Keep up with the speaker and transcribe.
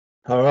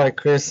All right,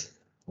 Chris,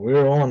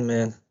 we're on,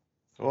 man.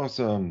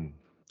 Awesome.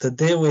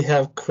 Today we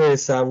have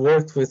Chris. I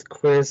worked with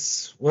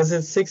Chris. Was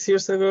it 6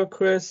 years ago,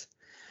 Chris?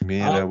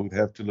 Man, I, I would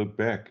have to look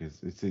back.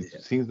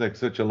 It seems like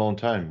such a long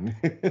time.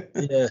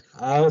 yeah,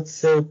 I would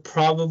say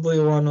probably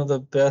one of the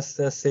best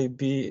SAP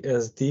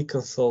SD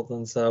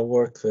consultants I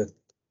worked with.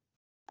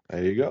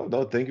 There you go.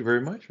 No, thank you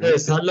very much, man.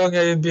 Chris, how long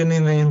have you been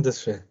in the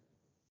industry?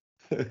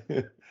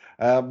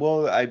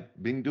 Well, I've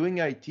been doing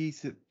IT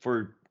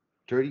for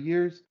 30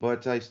 years,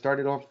 but I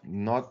started off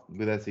not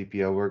with SAP.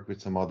 I worked with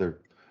some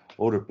other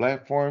older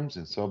platforms,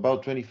 and so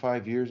about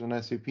 25 years on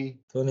SAP.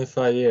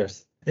 25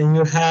 years. And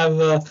you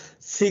have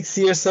 6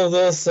 years of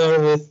those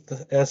are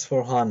with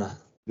S4HANA.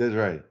 That's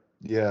right.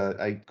 Yeah,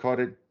 I caught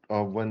it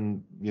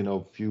when,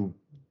 few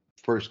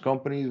first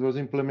companies was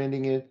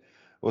implementing it.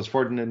 Was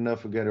fortunate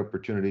enough to get an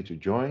opportunity to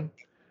join.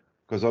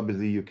 Because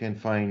obviously you can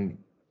find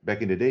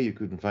back in the day you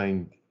couldn't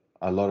find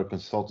a lot of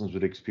consultants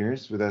with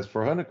experience with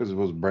S400 because it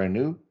was brand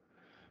new.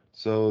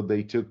 So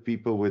they took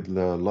people with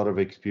a lot of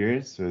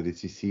experience, so the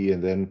CC,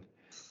 and then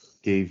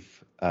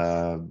gave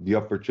the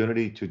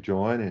opportunity to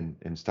join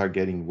and start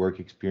getting work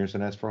experience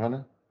in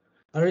S400.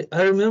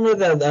 I remember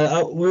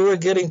that we were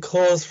getting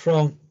calls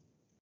from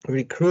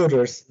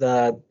recruiters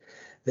that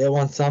they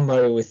want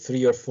somebody with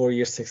 3 or 4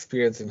 years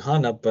experience in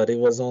HANA, but it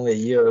was only a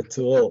year or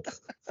two old.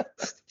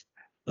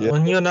 Yeah,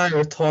 When you and I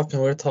were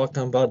talking, we are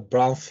talking about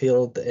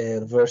brownfield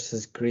and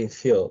versus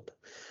greenfield.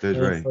 that's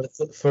And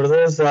right. for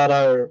those that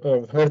are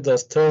have heard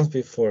those terms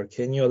before,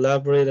 can you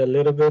elaborate a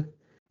little bit?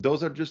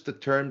 Those are just the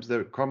terms that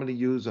are commonly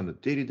used on a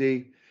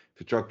day-to-day. If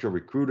you talk to a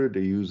recruiter,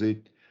 they use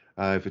it.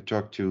 If you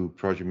talk to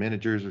project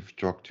managers, if you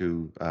talk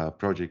to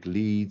project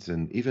leads,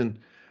 and even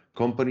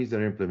companies that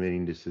are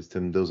implementing the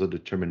system, those are the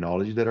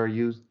terminology that are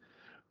used.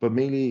 But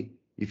mainly,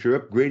 if you're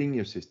upgrading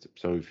your system,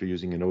 so if you're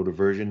using an older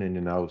version and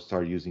you now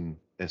start using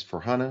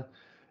S4HANA,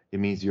 it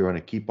means you're going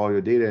to keep all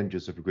your data and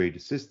just upgrade the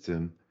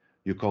system.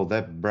 You call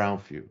that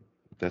brownfield.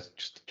 That's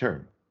just a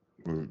term,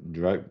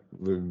 right?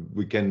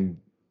 We can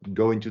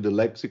go into the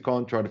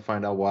lexicon, try to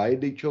find out why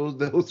they chose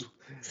those,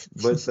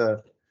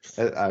 but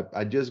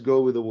I just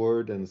go with the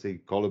word and say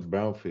call it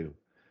brownfield.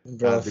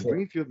 The Brownfield.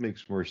 greenfield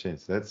makes more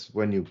sense. That's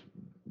when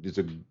it's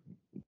a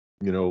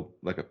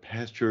like a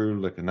pasture,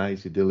 like a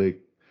nice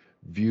idyllic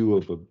view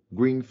of a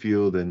green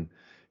field, and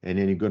then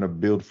you're going to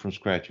build from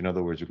scratch. In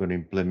other words, you're going to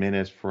implement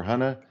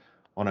S/4HANA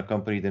on a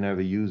company that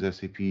never used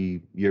SAP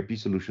ERP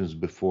solutions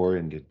before,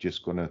 and they're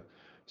just going to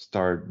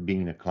start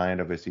being a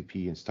client of SAP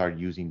and start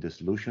using the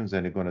solutions,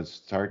 and they're going to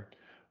start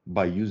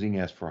by using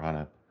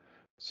S/4HANA.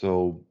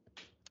 So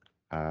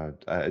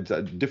it's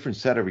a different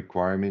set of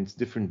requirements,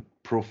 different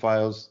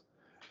profiles,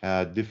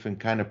 different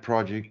kind of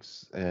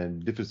projects,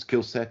 and different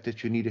skill set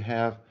that you need to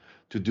have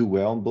to do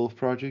well on both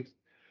projects.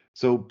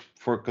 So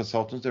for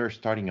consultants that are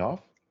starting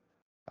off,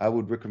 I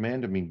would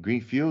recommend. I mean,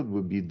 Greenfield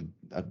would be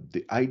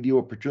the ideal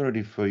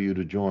opportunity for you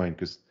to join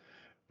because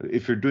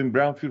if you're doing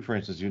Brownfield, for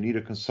instance, you need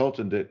a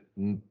consultant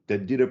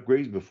that did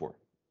upgrades before,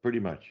 pretty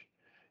much.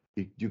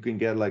 You can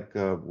get like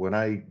when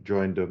I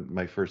joined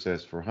my first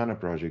S/4HANA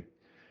project,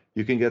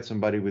 you can get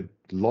somebody with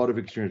a lot of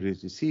experience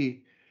with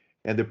ECC,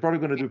 and they're probably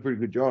going to do a pretty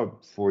good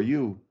job for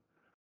you.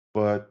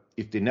 But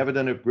if they never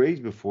done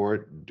upgrades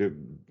before,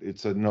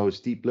 it's a no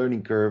steep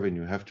learning curve, and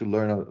you have to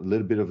learn a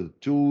little bit of the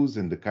tools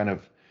and the kind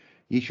of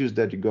issues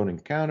that you're going to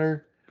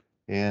encounter.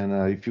 And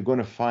if you're going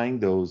to find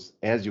those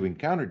as you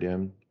encounter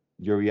them,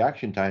 your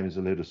reaction time is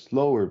a little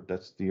slower.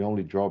 That's the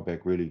only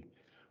drawback, really,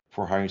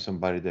 for hiring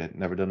somebody that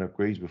never done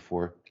upgrades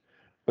before.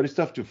 But it's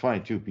tough to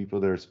find too people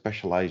that are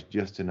specialized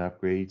just in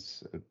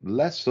upgrades.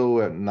 Less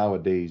so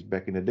nowadays.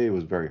 Back in the day, it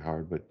was very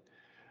hard, but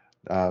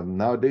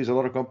nowadays a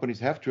lot of companies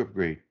have to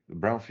upgrade.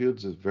 Brownfields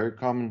is a very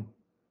common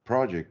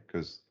project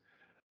because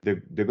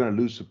they're going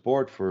to lose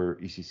support for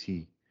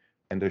ECC,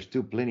 and there's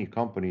still plenty of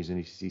companies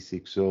in ECC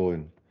 6.0,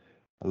 and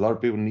a lot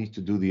of people need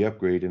to do the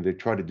upgrade, and they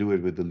try to do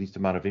it with the least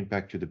amount of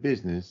impact to the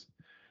business.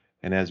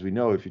 And as we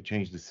know, if you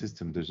change the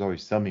system, there's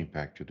always some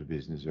impact to the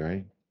business,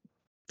 right?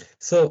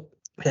 So,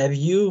 have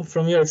you,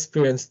 from your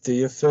experience, do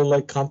you feel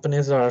like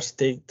companies are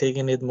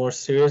taking it more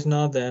serious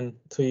now than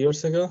 2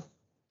 years ago?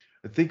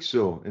 I think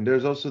so. And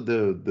there's also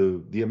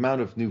the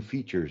amount of new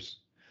features.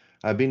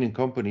 I've been in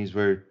companies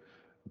where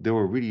they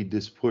were really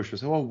this push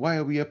was, oh, why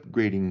are we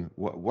upgrading?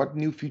 What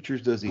new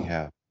features does he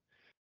have?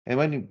 And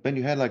when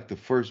you had like the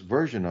first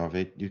version of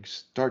it, you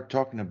start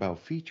talking about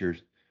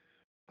features.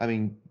 I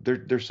mean,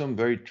 there's some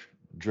very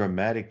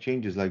dramatic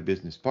changes like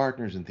business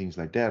partners and things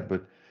like that.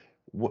 But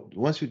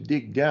once you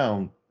dig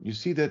down, you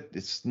see that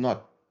it's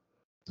not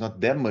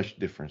that much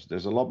difference.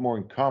 There's a lot more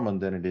in common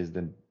than it is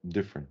than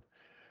different.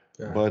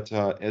 Yeah. But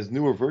as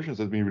newer versions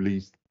have been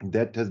released,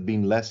 that has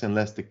been less and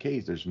less the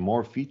case. There's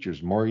more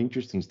features, more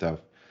interesting stuff,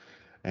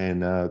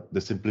 and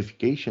the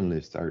simplification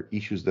list are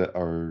issues that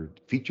are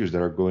features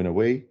that are going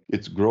away.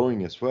 It's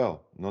growing as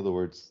well. In other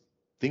words,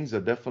 things are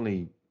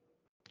definitely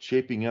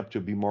shaping up to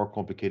be more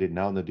complicated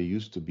now than they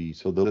used to be.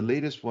 So the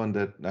latest one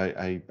that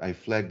I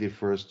flagged it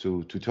for us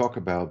to talk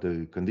about,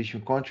 the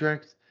condition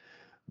contracts,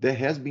 that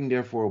has been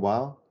there for a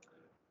while,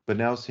 But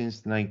now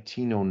since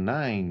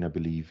 1909, I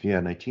believe, yeah,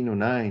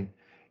 1909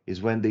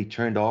 is when they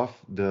turned off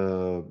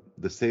the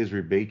sales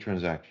rebate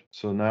transaction.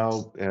 So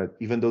now,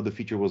 even though the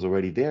feature was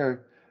already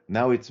there,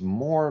 now it's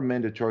more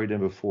mandatory than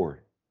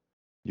before.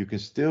 You can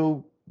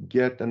still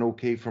get an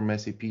okay from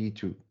SAP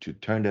to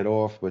turn that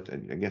off, but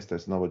I guess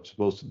that's not what you're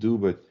supposed to do.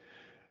 But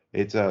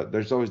it's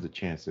there's always the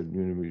chance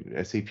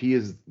that SAP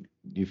is,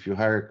 if you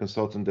hire a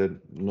consultant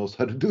that knows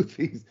how to do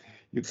things,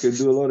 you can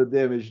do a lot of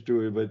damage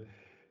to it. But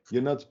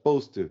you're not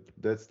supposed to.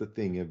 That's the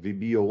thing. At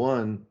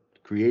VB01,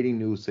 creating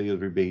new sales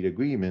rebate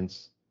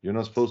agreements, you're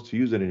not supposed to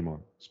use it anymore.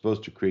 You're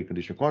supposed to create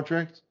conditional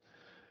contracts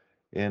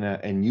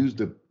and use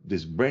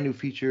this brand new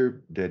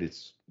feature that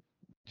it's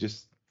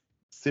just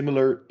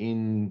similar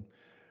in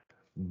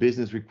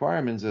business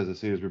requirements as a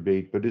sales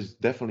rebate, but it's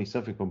definitely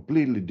something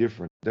completely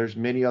different. There's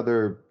many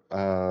other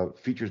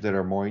features that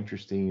are more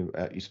interesting,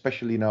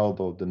 especially now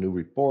the new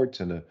reports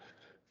and the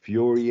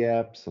Fiori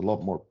apps. A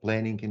lot more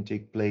planning can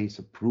take place,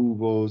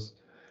 approvals.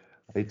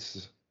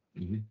 It's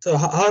Mhm. So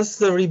how's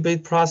the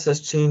rebate process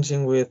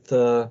changing with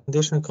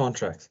conditional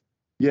contracts?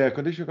 Yeah,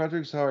 conditional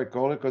contracts is how I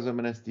call it because I'm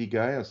an SD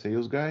guy, a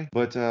sales guy.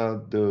 But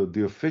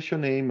the official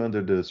name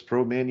under the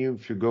SPRO menu,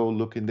 if you go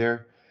look in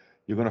there,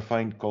 you're gonna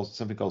find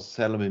something called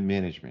settlement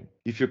management.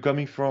 If you're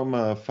coming from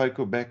a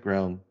FICO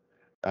background,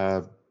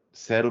 uh,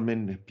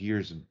 settlement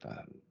appears,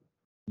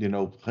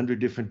 100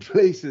 different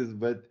places,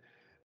 but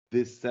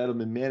this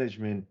settlement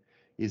management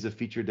is a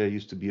feature that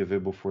used to be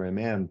available for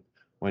MM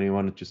when you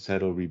wanted to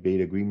settle rebate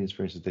agreements,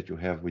 for instance, that you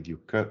have with your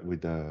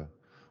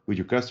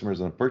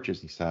customers on the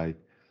purchasing side.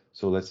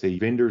 So let's say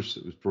vendors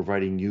is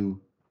providing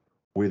you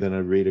with an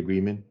rate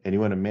agreement and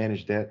you want to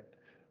manage that.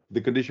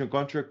 The conditional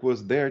contract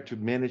was there to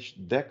manage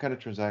that kind of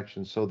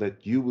transaction so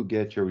that you will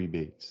get your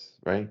rebates,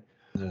 right?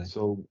 Right.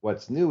 So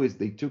what's new is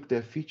they took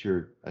that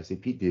feature,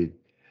 SAP did,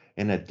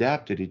 and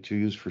adapted it to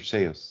use for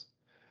sales.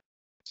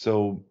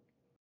 So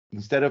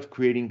instead of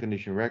creating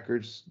condition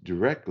records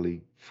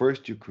directly,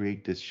 first you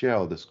create this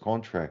shell, this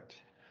contract,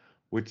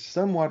 which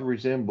somewhat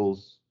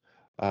resembles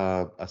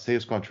a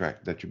sales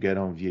contract that you get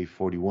on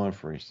VA41,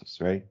 for instance,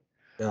 right?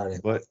 Got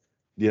it. But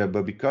yeah,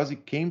 but because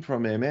it came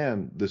from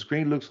MM, the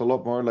screen looks a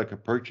lot more like a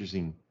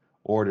purchasing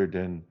order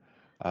than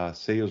a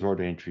sales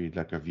order entry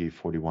like a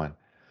VA41.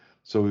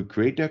 So we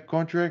create that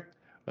contract.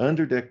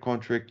 Under that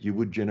contract, you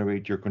would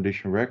generate your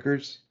condition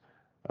records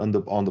on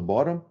the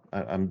bottom.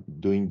 I'm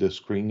doing the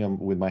screen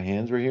with my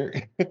hands right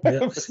here.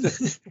 Yeah.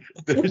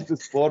 There's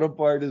this bottom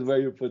part is where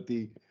you put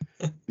the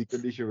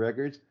condition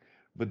records.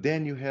 But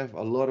then you have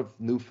a lot of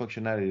new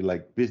functionality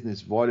like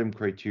business volume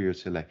criteria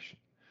selection.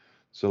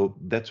 So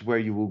that's where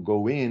you will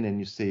go in and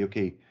you say,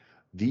 okay,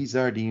 these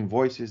are the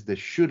invoices that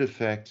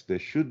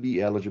should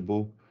be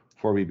eligible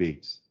for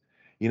rebates.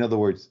 In other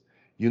words,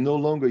 you no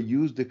longer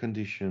use the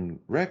condition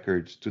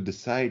records to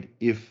decide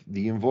if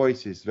the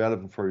invoice is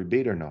relevant for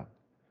rebate or not.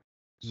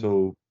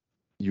 So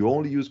you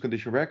only use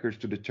condition records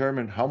to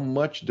determine how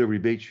much the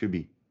rebate should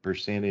be,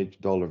 percentage,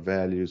 dollar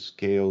values,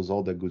 scales,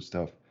 all that good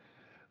stuff.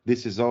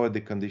 This is all at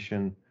the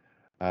condition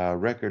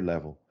record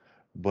level.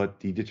 But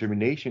the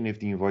determination if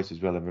the invoice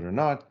is relevant or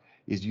not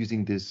is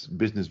using this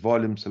business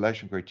volume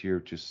selection criteria,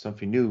 which is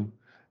something new.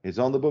 It's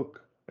on the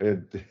book.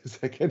 The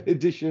second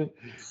edition,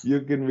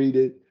 you can read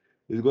it.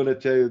 It's going to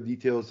tell you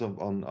details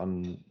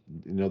on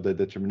the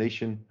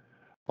determination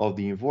of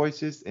the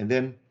invoices, and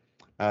then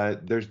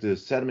there's the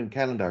settlement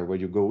calendar where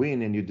you go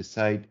in and you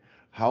decide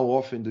how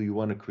often do you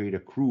want to create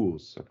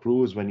accruals.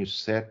 Accruals when you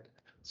set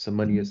some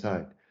money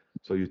aside.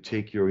 So you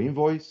take your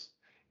invoice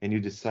and you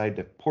decide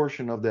that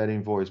portion of that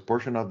invoice,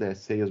 portion of that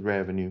sales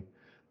revenue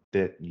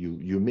that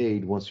you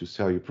made once you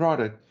sell your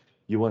product,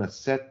 you want to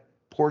set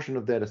portion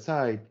of that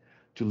aside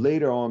to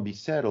later on be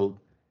settled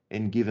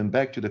and given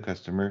back to the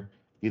customer,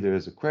 either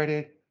as a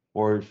credit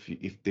or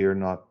if they're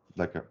not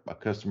like a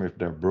customer, if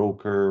they're a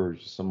broker or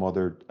some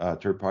other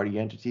third-party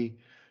entity,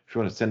 if you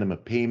want to send them a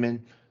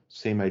payment,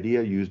 same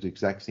idea, use the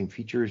exact same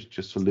features,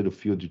 just a little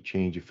field to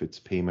change if it's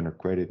payment or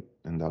credit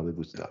and all that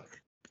good stuff.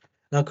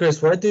 Now,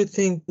 Chris, why do you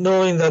think,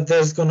 knowing that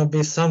there's going to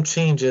be some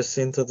changes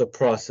into the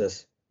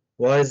process,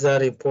 why is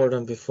that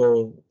important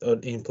before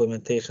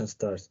implementation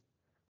starts?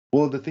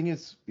 Well, the thing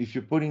is, if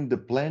you're putting the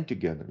plan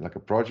together, like a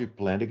project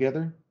plan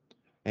together,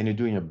 and you're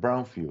doing a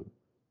brownfield,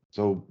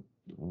 so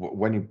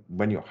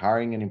when you're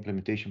hiring an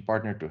implementation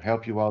partner to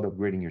help you out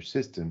upgrading your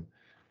system,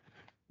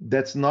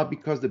 that's not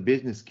because the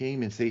business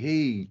came and say,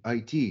 "Hey,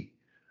 IT,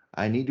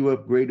 I need to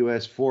upgrade to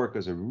S4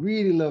 because I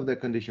really love that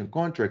condition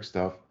contract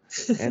stuff,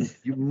 and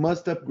you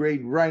must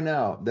upgrade right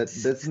now."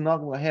 That's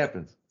not what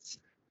happens.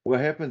 What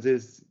happens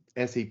is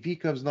SAP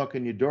comes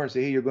knocking your door and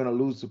say, "Hey, you're going to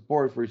lose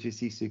support for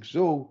CC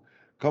 6.0.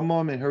 Come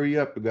on and hurry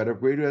up. You got to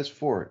upgrade to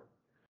S4."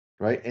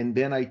 Right? And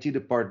then IT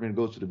department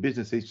goes to the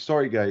business and says,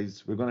 "Sorry,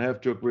 guys, we're going to have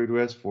to upgrade to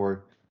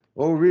S4.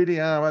 Oh, really?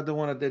 I don't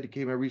want to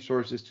dedicate my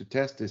resources to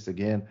test this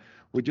again.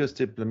 We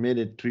just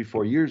implemented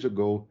 3-4 years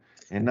ago,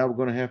 and now we're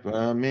going to have,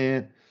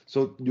 man."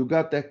 So you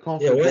got that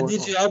conflict. Yeah, why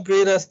did you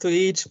upgrade us to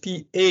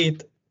HP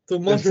 8 2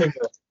 months ago?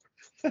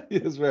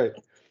 That's right.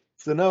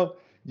 So now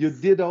you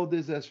did all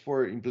this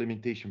S4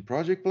 implementation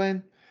project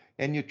plan,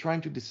 and you're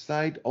trying to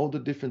decide all the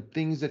different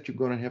things that you're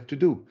going to have to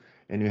do.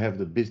 And you have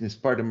the business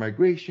part of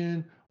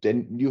migration,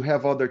 then you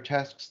have other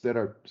tasks that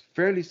are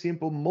fairly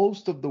simple.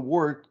 Most of the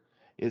work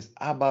is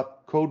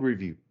about code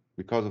review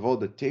because of all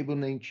the table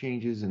name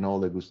changes and all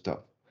that good stuff.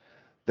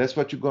 That's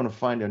what you're going to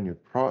find on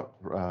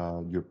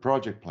your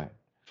project plan.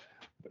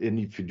 And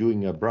if you're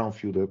doing a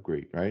brownfield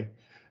upgrade, right?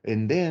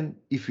 And then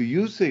if you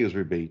use sales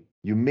rebate,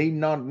 you may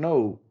not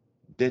know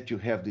that you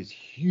have this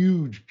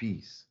huge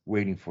piece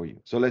waiting for you.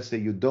 So let's say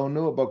you don't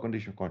know about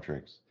condition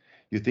contracts.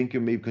 You think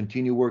you may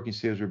continue working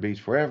sales rebates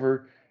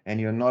forever, and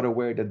you're not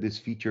aware that this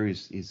feature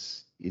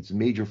is it's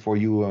major for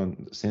you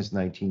since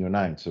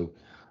 1909. So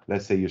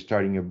let's say you're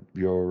starting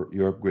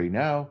your upgrade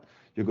now,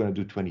 you're going to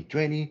do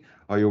 2020,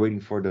 or you're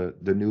waiting for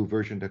the new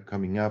version that's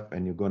coming up,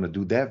 and you're going to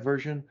do that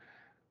version.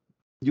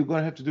 You're going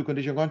to have to do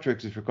condition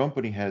contracts if your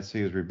company has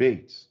sales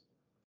rebates,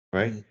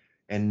 right? Mm.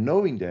 And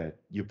knowing that,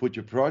 you put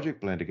your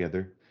project plan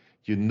together,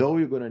 you know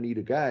you're going to need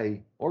a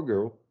guy or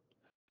girl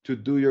to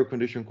do your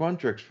condition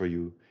contracts for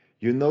you.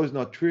 You know it's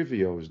not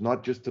trivial. It's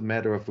not just a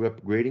matter of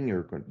upgrading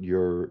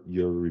your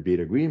rebate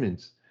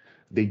agreements.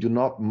 They do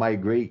not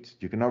migrate.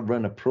 You cannot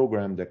run a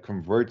program that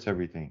converts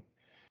everything.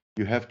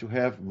 You have to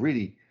have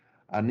really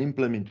an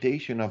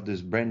implementation of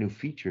this brand new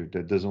feature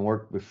that doesn't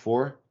work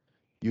before.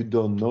 You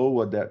don't know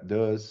what that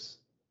does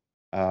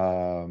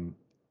um,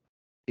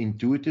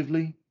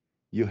 intuitively.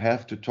 You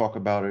have to talk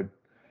about it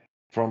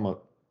from a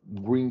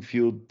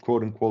greenfield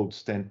quote unquote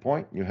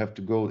standpoint. You have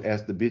to go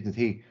ask the business,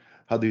 hey,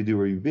 how do you do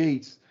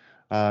rebates?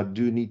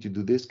 Do you need to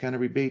do this kind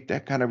of rebate,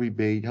 that kind of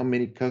rebate? How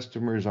many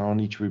customers are on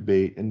each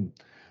rebate? And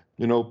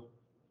you know,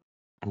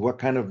 what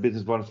kind of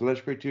business volume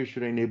selection criteria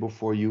should I enable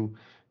for you?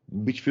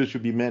 Which fields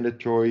should be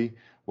mandatory?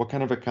 What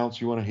kind of accounts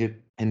you want to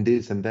hit in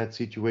this and that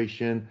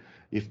situation?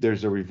 If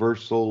there's a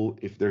reversal,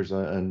 if there's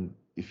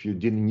if you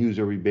didn't use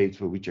a rebate,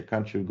 for which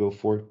account should you go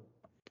for?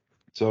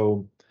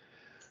 So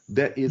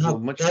that is a Now,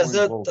 much more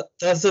involved.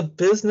 does a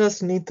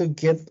business need to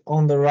get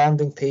on the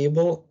rounding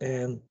table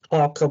and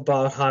talk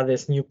about how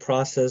this new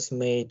process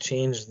may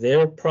change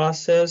their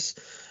process,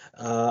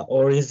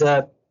 or is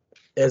that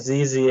as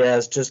easy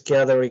as just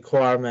gather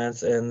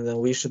requirements and then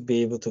we should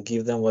be able to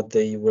give them what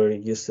they were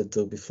used to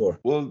do before?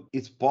 Well,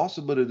 it's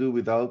possible to do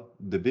without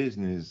the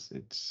business.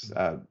 It's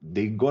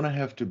they're gonna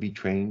have to be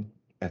trained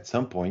at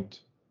some point,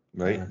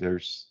 right? Uh,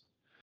 There's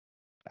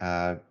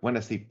when I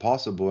say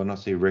possible, I'm not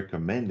say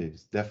recommended.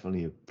 It's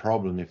definitely a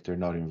problem if they're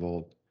not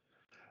involved.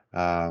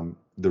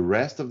 The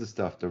rest of the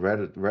stuff,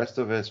 rest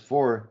of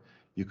S4,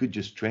 you could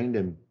just train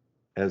them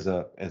as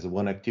a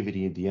one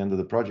activity at the end of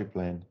the project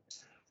plan.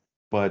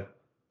 But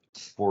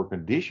for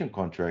condition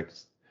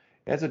contracts,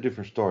 that's a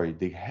different story.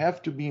 They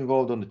have to be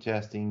involved on the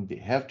testing. They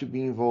have to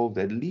be involved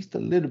at least a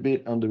little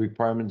bit on the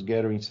requirements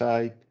gathering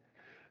side,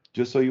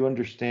 just so you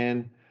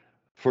understand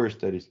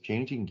first that it's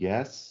changing.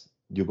 Yes,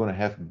 you're going to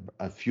have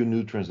a few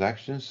new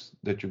transactions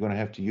that you're going to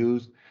have to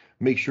use.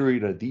 Make sure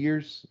it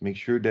adheres. Make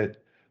sure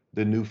that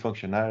the new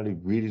functionality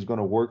really is going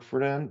to work for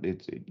them.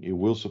 It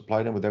will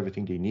supply them with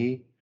everything they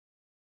need.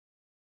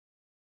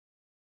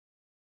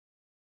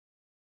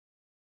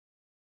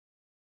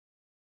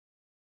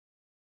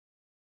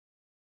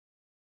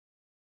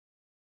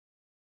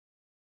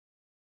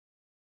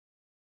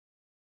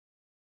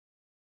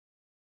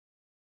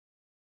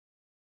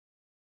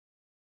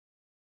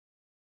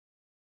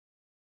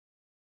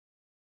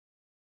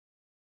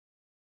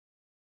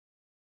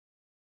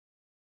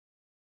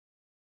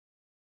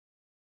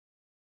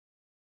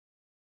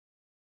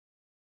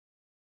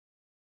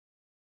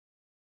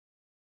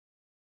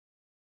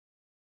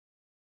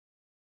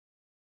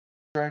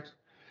 Contracts.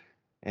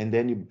 And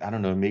then you, I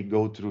don't know, may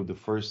go through the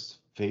first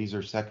phase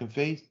or second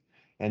phase,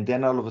 and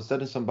then all of a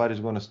sudden somebody's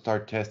going to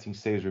start testing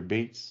sales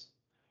rebates,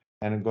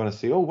 and I'm going to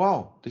say, oh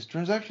wow, this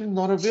transaction is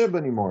not available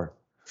anymore.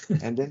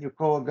 And then you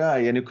call a guy,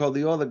 and you call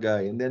the other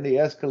guy, and then they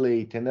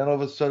escalate, and then all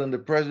of a sudden the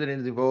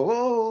president is involved.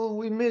 Oh,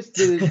 we missed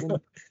it,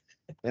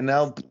 and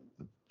now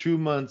 2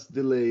 months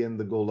delay in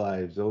the go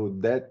live. So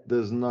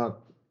that's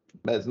not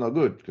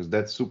good because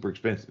that's super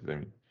expensive. I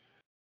mean,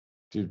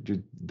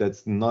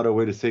 that's not a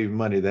way to save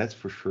money. That's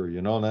for sure.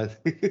 You know, that.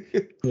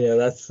 Yeah,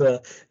 that's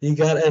you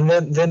got, and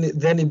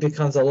then it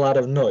becomes a lot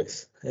of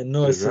noise, and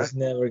That's noise right. is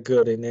never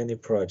good in any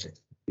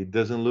project. It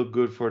doesn't look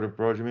good for the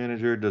project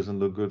manager. It doesn't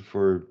look good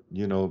for,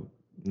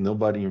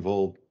 nobody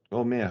involved.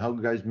 Oh man, how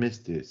you guys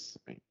missed this?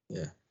 I mean,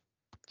 Yeah.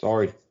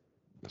 sorry.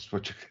 That's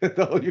what that's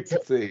all you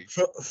can say.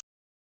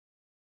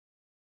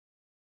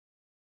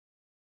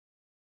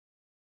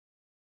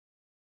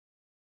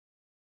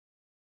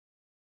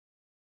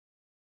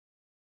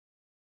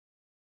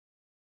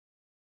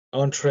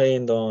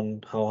 Untrained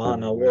on how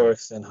HANA Correct.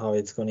 works and how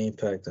it's going to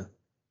impact them.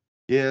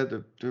 Yeah,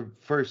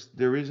 first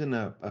there isn't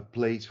a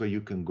place where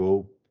you can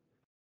go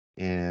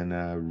and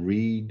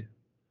read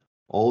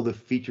all the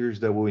features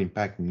that will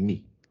impact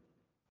me,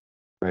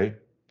 right?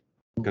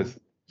 Mhm. Because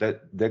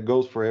that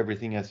goes for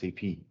everything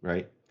SAP,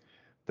 right?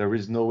 There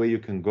is no way you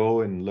can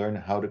go and learn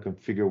how to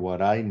configure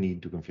what I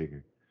need to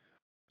configure.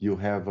 You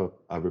have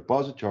a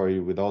repository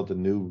with all the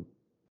new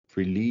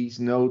release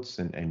notes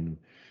and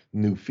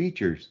new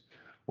features.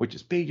 which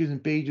is pages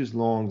and pages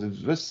long. It's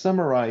just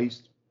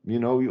summarized.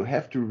 You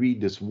have to read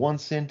this one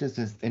sentence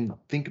and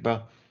think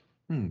about,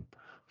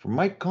 for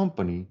my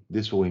company,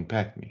 this will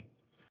impact me.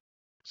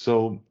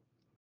 So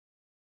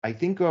I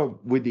think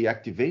with the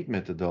Activate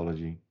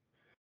methodology,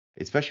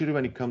 especially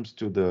when it comes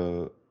to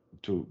the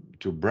to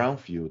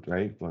brownfield,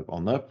 right? Like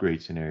on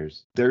upgrade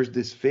scenarios, there's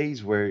this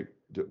phase where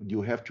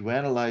you have to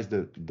analyze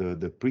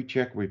the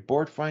pre-check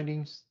report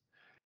findings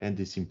and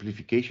the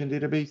simplification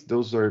database.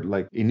 Those are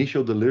like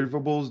initial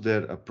deliverables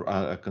that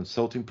a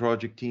consulting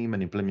project team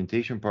and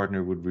implementation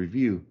partner would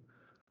review,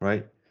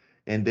 right?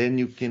 And then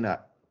you can,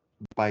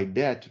 by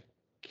that,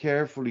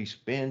 carefully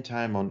spend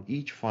time on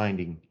each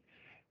finding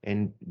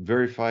and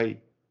verify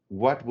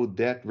what would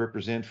that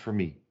represent for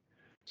me.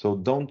 So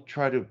don't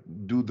try to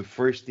do the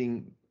first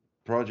thing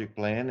project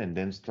plan and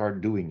then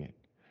start doing it.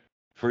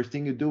 First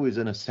thing you do is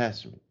an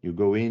assessment. You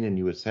go in and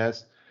you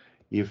assess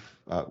if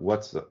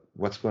what's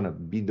going to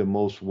be the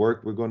most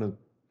work we're going to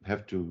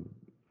have to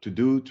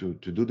do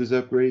this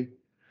upgrade.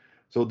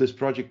 So this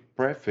project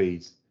prep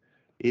phase,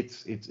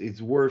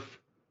 it's worth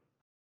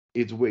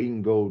its weight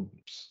in gold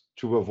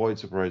to avoid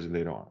surprises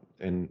later on.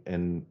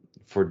 And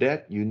for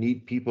that, you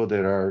need people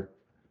that are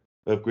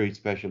upgrade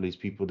specialists,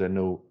 people that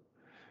know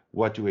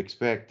what to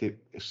expect,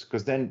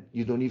 because then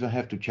you don't even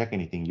have to check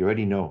anything. You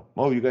already know.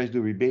 Oh, you guys do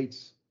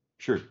rebates?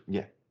 Sure,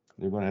 yeah,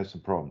 they're going to have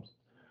some problems.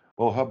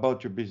 Oh, how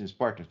about your business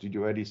partners? Did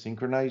you already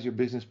synchronize your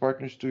business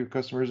partners to your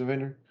customers and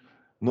vendor?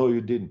 No,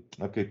 you didn't.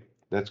 Okay,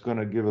 that's going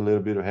to give a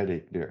little bit of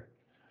headache there.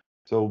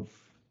 So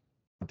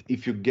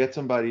if you get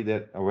somebody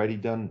that already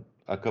done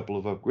a couple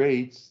of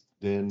upgrades,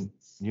 then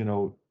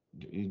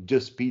it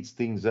just speeds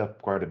things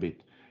up quite a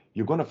bit.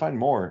 You're going to find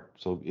more,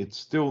 so it's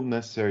still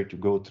necessary to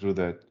go through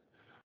that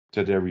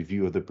to their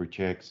review of the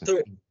pre-checks.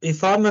 So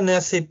if I'm an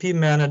SAP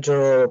manager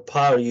or a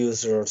power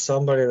user or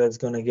somebody that's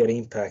going to get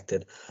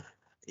impacted,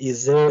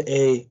 is there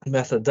a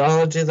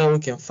methodology that we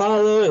can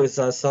follow? Is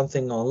that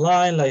something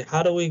online? Like,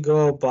 how do we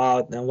go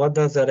about, and what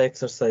does that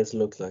exercise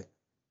look like?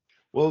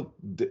 Well,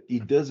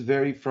 it does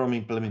vary from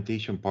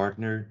implementation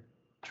partner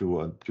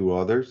to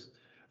others.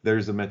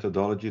 There's a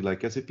methodology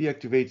like SAP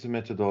Activate's a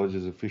methodology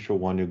is official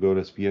one. You go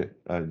to SAP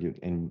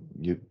and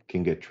you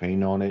can get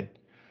trained on it.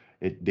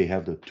 They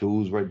have the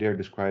tools right there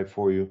described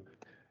for you.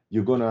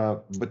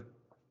 But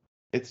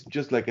it's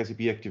just like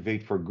SAP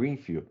Activate for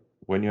Greenfield.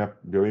 When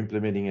you're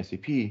implementing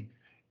SAP,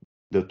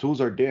 the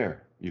tools are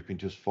there. You can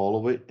just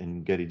follow it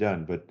and get it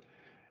done. But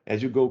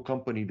as you go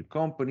company to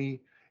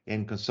company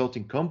and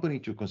consulting company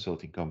to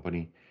consulting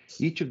company,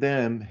 each of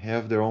them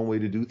have their own way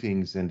to do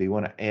things and they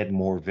want to add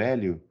more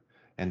value.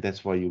 And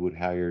that's why you would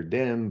hire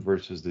them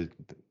versus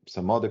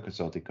some other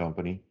consulting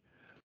company.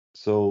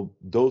 So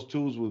those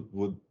tools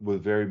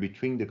would vary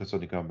between the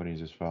consulting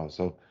companies as well.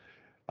 So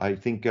I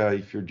think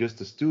if you're just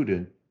a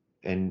student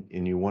and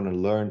you want to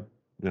learn,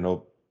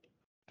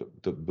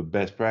 the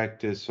best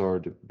practice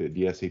or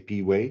the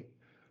SAP way,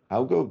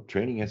 I'll go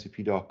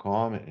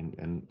trainingsap.com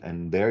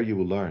and there you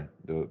will learn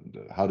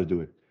how to do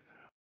it.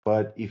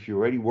 But if you're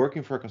already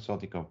working for a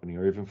consulting company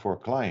or even for a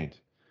client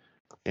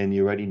and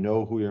you already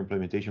know who your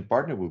implementation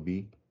partner will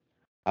be,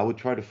 I would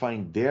try to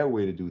find their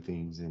way to do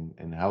things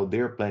and how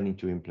they're planning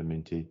to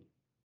implement it.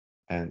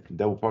 And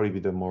that will probably be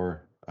the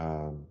more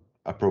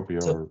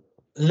appropriate. So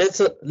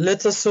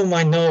let's assume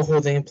I know who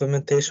the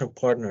implementation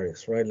partner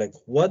is, right? Like,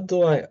 what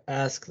do I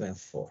ask them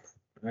for?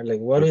 Right? Like,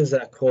 what is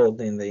that called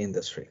in the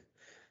industry?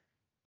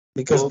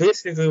 Because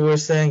basically we're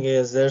saying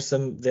is there's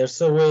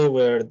a way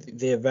where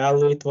they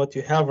evaluate what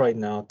you have right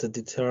now to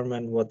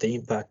determine what the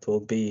impact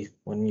will be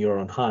when you're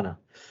on HANA.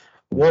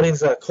 What is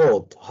that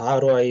called?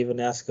 How do I even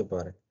ask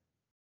about it?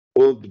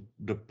 Well,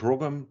 the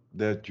program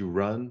that you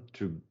run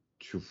to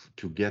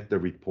get the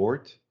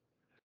report,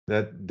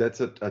 that's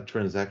a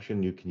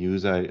transaction you can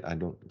use. I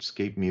don't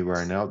escape me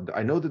right now.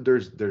 I know that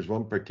there's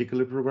one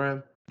particular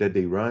program that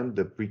they run,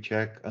 the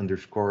pre-check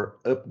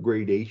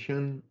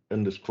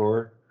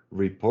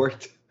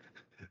 _upgradation_report.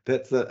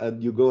 That's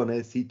you go on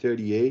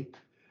SC30A,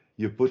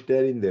 you put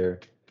that in there,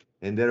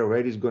 and that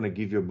already is going to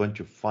give you a bunch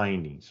of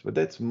findings. But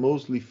that's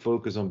mostly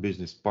focused on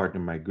business partner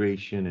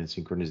migration and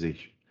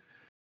synchronization.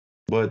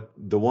 But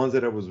the ones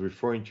that I was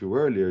referring to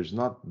earlier is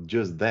not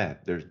just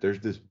that. There's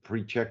this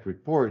pre-check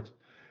report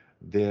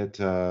that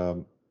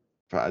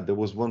there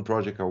was one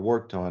project I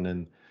worked on,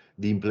 and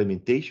the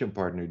implementation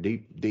partner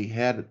they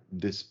had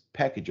this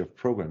package of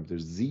programs.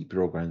 There's Z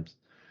programs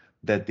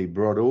that they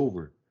brought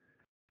over,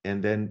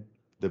 and then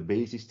the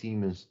basis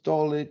team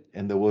installed it,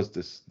 and there was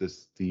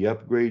the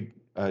upgrade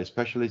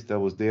specialist that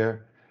was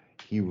there.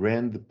 He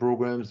ran the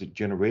programs, it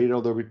generated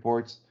all the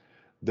reports.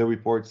 The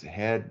reports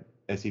had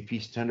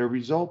SAP standard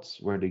results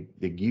where they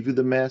give you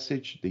the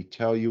message, they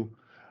tell you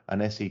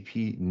an SAP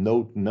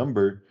note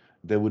number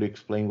that would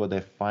explain what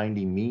that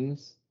finding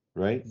means,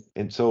 right?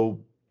 And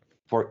so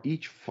for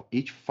each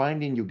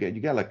finding you get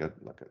like a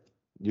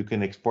you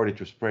can export it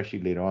to a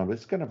spreadsheet later on, but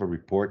it's kind of a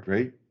report,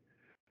 right?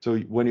 So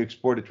when you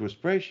export it to a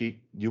spreadsheet,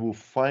 you will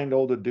find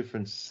all the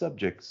different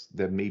subjects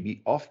that may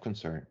be of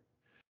concern.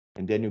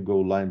 And then you go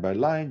line by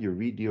line, you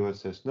read the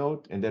OSS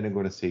note, and then I'm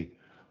going to say,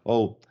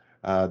 oh,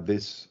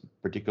 this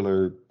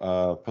particular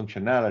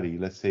functionality,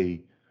 let's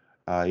say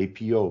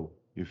APO,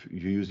 if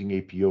you're using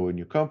APO in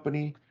your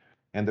company,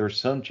 and there are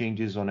some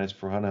changes on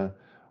S4HANA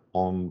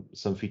on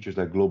some features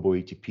like global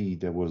ATP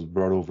that was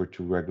brought over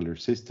to regular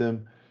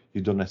system.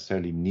 You don't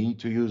necessarily need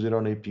to use it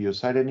on APO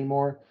side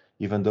anymore,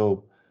 even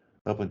though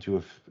up until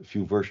a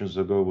few versions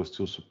ago it was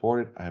still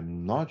supported.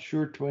 I'm not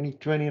sure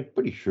 2020, I'm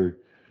pretty sure.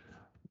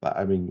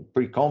 I mean,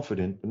 pretty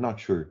confident, but not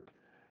sure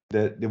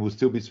that it will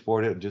still be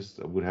supported. Just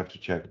I would have to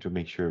check to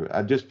make sure.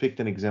 I just picked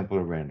an example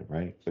at random,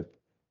 right? But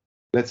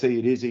let's say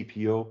it is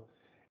APO,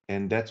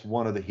 and that's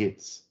one of the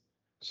hits.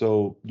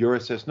 So your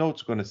SS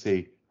note's going to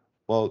say,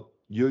 well,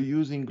 you're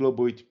using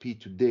Global ATP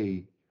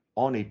today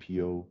on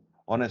APO.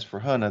 On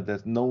S4HANA,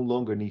 that no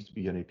longer needs to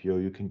be on APO.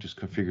 You can just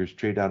configure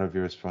straight out of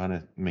your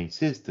S4HANA main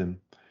system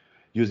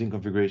using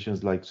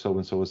configurations like so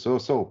and so and so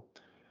and so.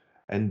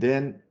 And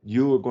then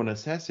you are going to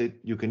assess it.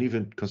 You can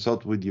even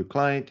consult with your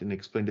client and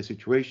explain the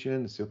situation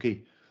and say, okay,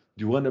 do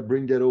you want to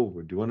bring that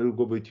over? Do you want to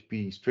go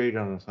BTP straight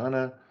on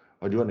Asana,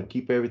 or do you want to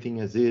keep everything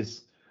as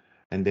is?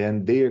 And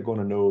then they are going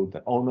to know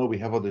that, oh no, we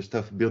have other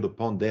stuff built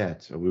upon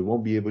that. So we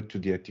won't be able to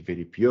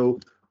deactivate APO.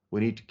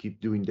 We need to keep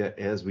doing that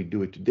as we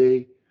do it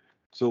today.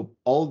 So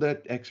all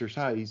that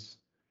exercise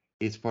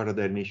is part of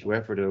that initial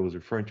effort that I was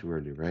referring to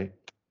earlier, right?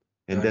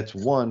 And Right. that's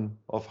one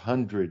of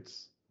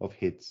hundreds of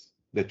hits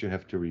that you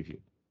have to review.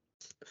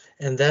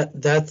 And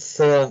that's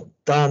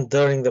done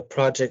during the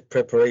project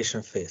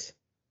preparation phase.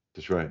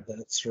 That's right.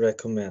 That's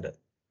recommended.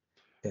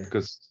 Yeah.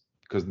 Because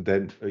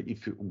then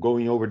if you're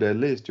going over that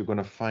list, you're going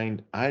to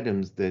find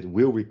items that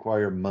will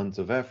require months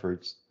of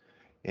efforts,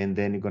 and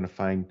then you're going to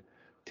find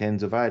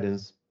tens of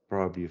items,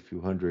 probably a few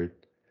hundred,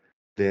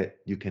 that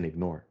you can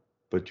ignore,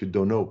 but you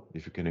don't know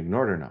if you can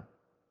ignore it or not.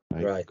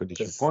 Right?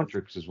 Condition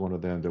contracts is one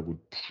of them that would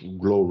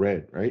glow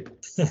red, right?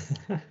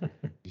 You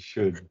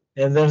should.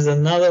 And there's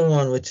another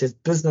one which is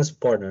business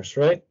partners,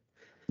 right?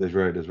 That's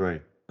right. That's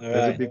right. All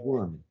That's a right. big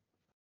one.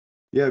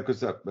 Yeah,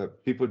 because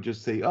people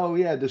just say, "Oh,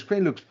 yeah, the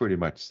screen looks pretty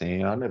much the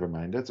same." Oh, never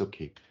mind, that's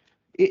okay.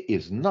 It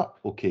is not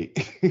okay.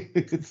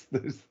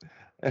 There's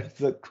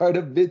quite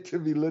a bit to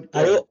be looked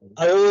at.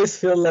 I always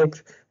feel like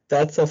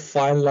that's a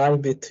fine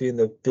line between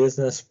the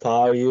business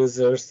power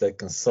users, the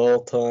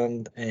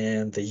consultant,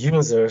 and the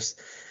users.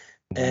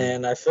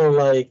 And I feel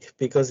like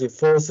because it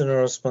falls in the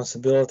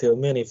responsibility of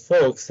many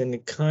folks, and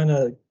it kind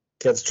of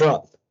gets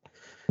dropped.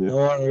 Yeah. No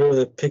one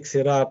really picks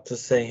it up to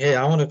say, "Hey,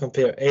 I want to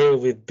compare A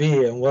with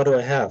B, and what do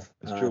I have?"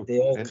 That's true. They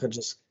all could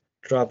just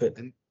drop it.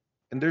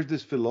 And there's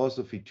this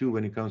philosophy too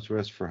when it comes to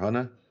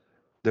S4HANA.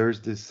 There's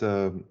this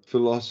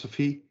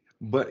philosophy,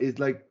 but it's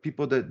like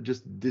people that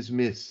just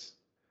dismiss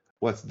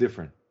what's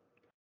different.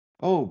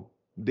 Oh,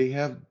 they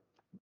have,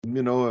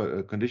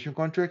 a condition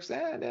contracts.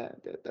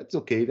 That's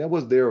okay. That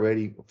was there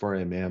already for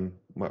MM.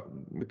 Well,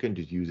 we can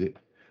just use it.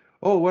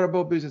 Oh, what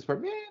about business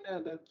part?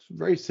 Man, that's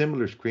very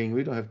similar screen.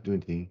 We don't have to do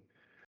anything.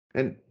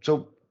 And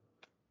so,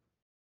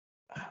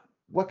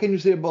 what can you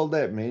say about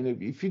that, man?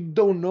 If you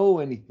don't know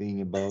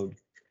anything about,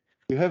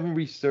 you haven't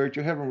researched,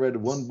 you haven't read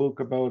one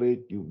book about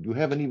it, you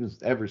haven't even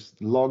ever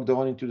logged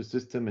on into the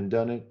system and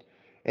done it,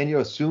 and you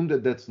assume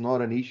that that's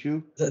not an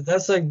issue.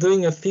 That's like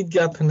doing a feed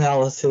gap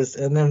analysis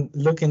and then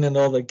looking at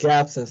all the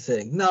gaps and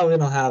saying, "No, we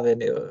don't have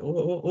any.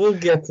 We'll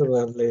get to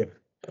them later."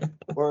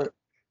 Or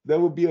that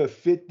would be a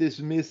fit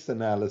dismiss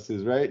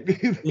analysis, right?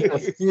 Yeah,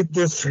 feed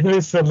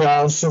dismiss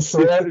analysis.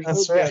 Right?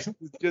 That's right. It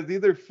just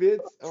either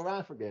fits or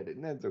I forget it,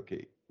 and that's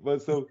okay.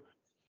 But so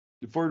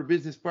for the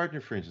business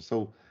partner, for instance,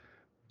 so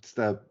it's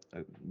that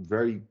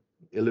very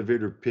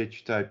elevator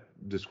pitch type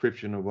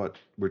description of what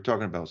we're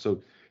talking about.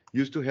 So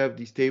used to have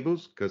these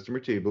tables, customer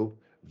table,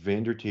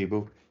 vendor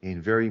table,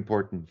 and very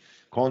important,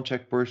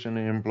 contact person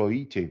and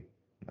employee table.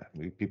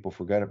 People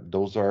forget it.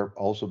 Those are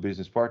also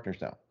business partners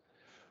now.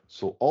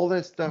 So all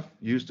that stuff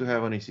used to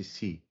have on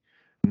ACC.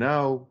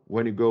 Now,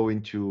 when you go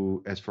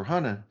into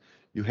S4HANA,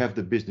 you have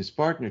the business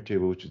partner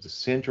table, which is the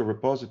central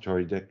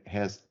repository that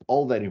has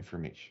all that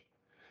information.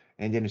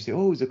 And then you say,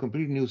 oh, it's a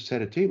completely new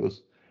set of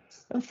tables.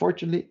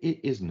 Unfortunately, it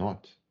is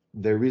not.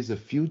 There is a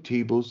few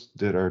tables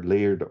that are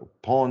layered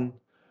upon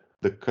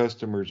the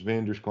customers,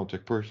 vendors,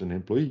 contact person,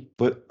 employee,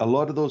 but a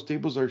lot of those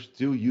tables are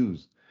still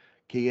used.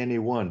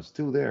 KNA1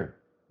 still there,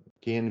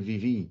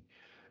 KNVV,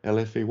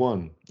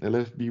 LFA1,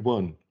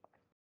 LFB1,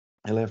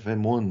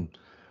 LFM1.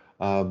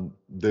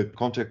 The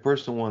contact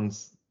person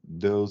ones,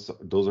 those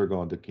are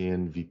gone. The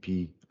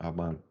KNVP.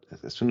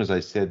 As soon as I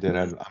said that,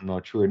 I'm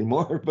not sure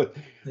anymore. But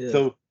Yeah.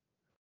 so,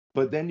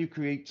 but then you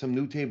create some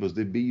new tables.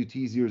 The BUT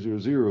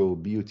 000,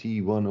 BUT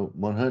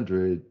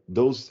 100.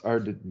 Those are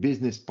the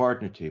business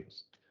partner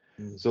tables.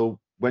 So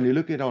when you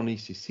look at on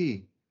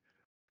ECC,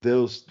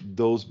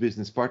 those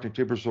business partner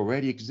tables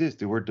already exist.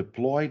 They were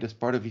deployed as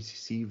part of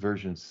ECC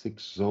version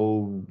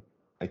 6.0,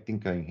 I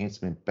think,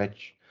 enhancement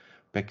patch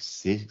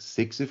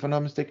 6, if I'm not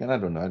mistaken. I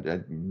don't know. I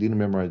didn't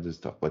memorize this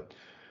stuff, but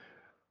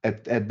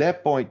at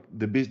that point,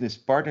 the business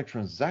partner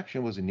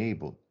transaction was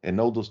enabled,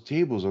 and all those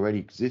tables already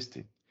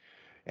existed.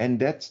 And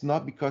that's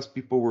not because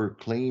people were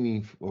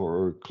claiming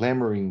or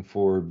clamoring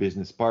for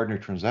business partner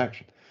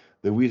transaction.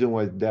 The reason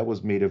why that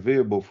was made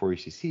available for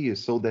ECC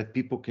is so that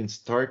people can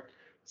start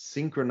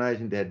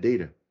synchronizing that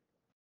data,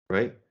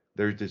 right?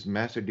 There's this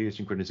master data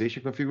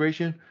synchronization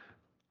configuration.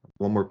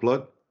 One more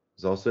plug.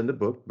 It's also in the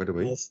book, by the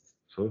way. Yes.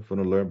 So if you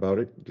want to learn about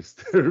it,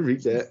 just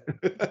read that.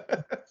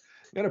 I'm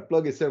gonna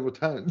plug it several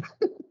times.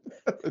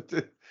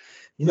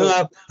 You know,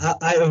 So,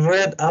 I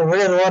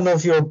read one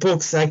of your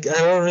books. I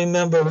don't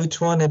remember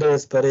which one it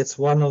is, but it's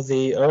one of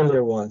the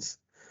earlier ones.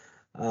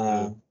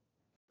 yeah.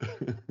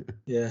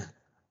 Yeah,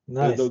 That's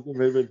nice. okay,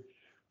 maybe.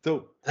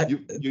 So I, you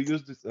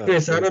use this.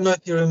 Chris, Go I ahead. don't know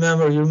if you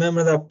remember. You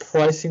remember that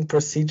pricing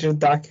procedure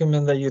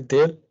document that you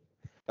did?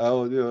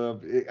 Oh,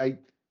 yeah.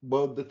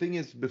 Well, the thing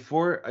is,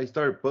 before I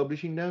started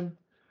publishing them,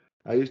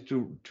 I used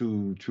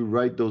to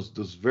write those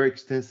very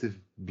extensive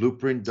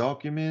blueprint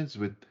documents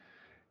with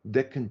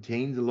that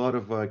contains a lot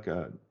of like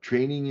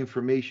training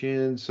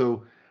information.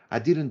 So I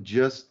didn't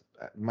just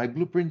my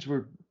blueprints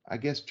were, I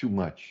guess, too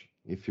much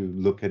if you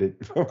look at it.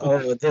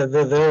 Oh, they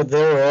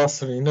were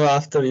awesome. You know,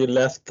 after you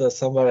left,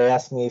 somebody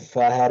asked me if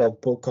I had a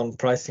book on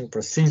pricing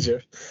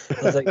procedure.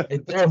 I was like, I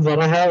don't, but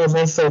I have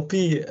an SOP,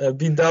 a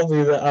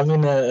BW, I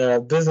mean,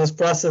 a business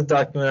process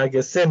document I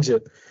can send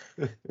you.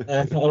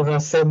 And I'm gonna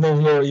send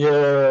them your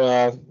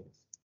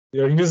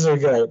user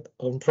guide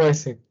on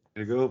pricing.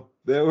 There you go.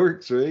 That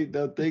works, right?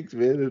 No, thanks,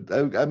 man.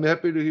 I'm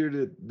happy to hear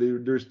that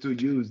they're still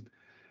used.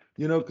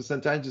 Because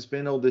sometimes you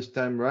spend all this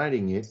time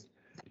writing it,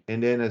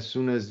 and then as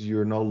soon as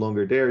you're no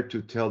longer there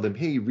to tell them,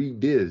 hey,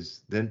 read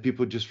this, then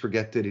people just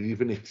forget that it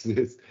even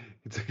exists.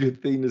 It's a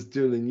good thing to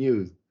still in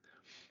use.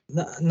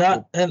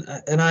 Not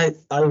and I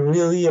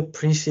really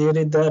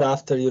appreciated that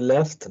after you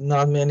left.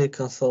 Not many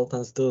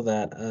consultants do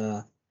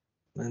that.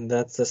 And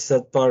that's a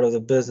sad part of the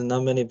business.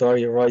 Not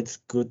anybody writes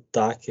good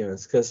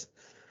documents because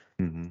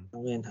Hmm. I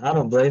mean I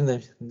don't blame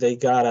them.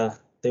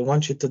 They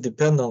want you to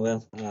depend on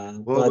them. Well,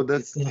 but But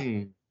that's it's the not.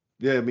 thing.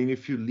 Yeah, I mean,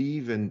 if you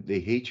leave and they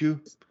hate you,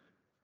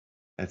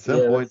 at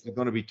some Yeah, point it's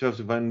going to be tough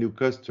to find new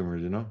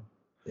customers.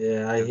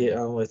 yeah. I 'Cause, hear.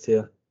 I'm with you.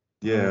 I'm with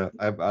yeah,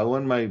 I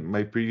want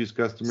my previous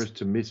customers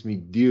to miss me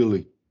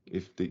dearly.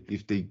 If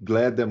they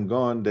glad I'm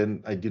gone,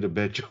 then I did a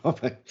bad job.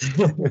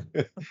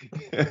 you.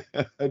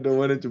 I don't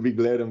want it to be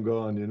glad I'm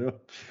gone.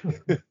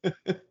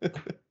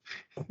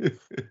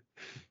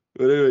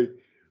 But anyway,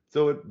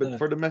 but Uh,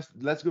 for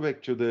let's go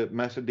back to the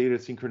master data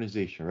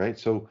synchronization, right?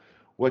 So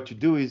what you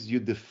do is you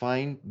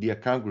define the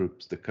account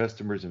groups, the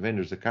customers and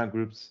vendors account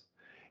groups,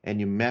 and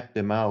you map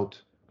them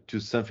out to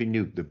something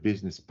new, the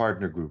business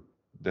partner group.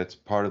 That's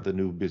part of the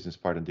new business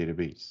partner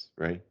database,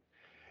 right?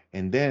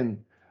 And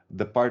then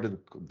the part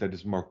that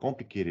is more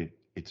complicated,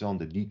 it's on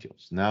the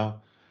details.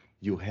 Now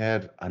you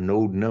have an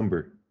old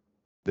number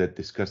that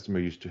this customer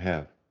used to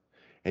have,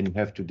 and you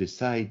have to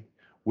decide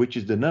which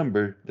is the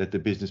number that the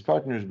business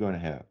partner is going to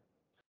have.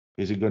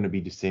 Is it going to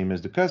be the same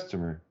as the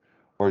customer,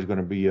 or is it going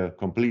to be a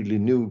completely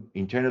new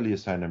internally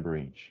assigned number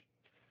range?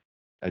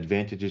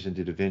 Advantages and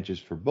disadvantages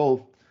for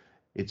both.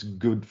 It's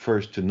good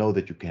first to know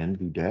that you can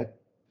do that.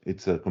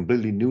 It's a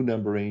completely new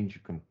number range.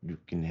 You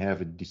can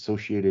have it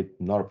dissociated,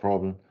 not a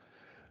problem.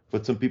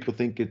 But some people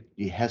think it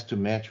has to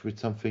match with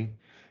something.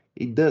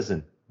 It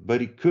doesn't,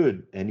 but it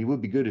could, and it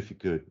would be good if it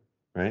could,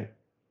 right?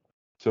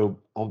 So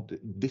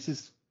this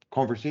is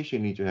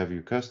conversation you need to have with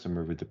your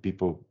customer, with the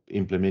people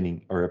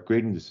implementing or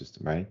upgrading the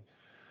system, right?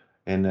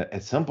 And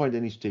at some point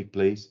that needs to take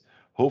place.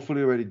 Hopefully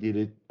you already did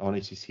it on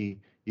ACC.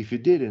 If you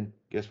didn't,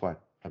 guess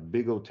what? A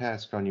big old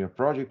task on your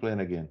project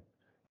plan again.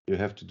 You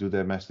have to do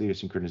that master data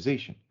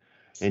synchronization.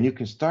 And you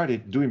can start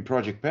it doing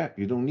project prep.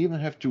 You don't even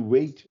have to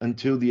wait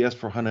until the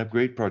S4HANA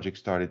upgrade project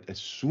started. As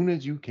soon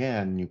as you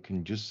can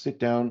just sit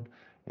down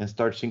and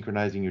start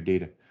synchronizing your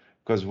data.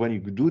 Because when you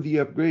do the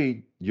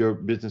upgrade, your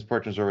business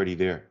partner's already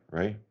there,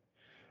 right?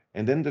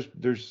 And then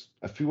there's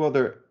a few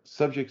other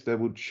subjects that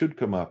should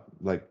come up,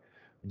 like,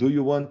 do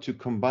you want to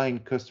combine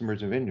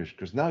customers and vendors?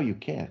 Because now you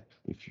can't.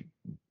 If you,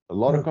 a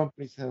lot of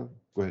companies have.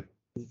 Go ahead.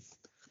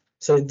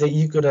 So that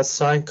you could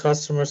assign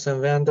customers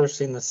and vendors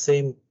in the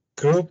same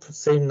group,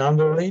 same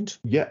number range,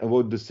 Yeah,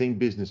 about the same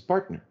business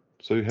partner.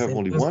 So you have same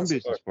only one business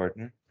business part.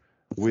 partner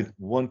Okay. with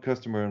one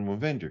customer and one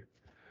vendor.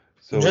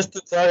 And So just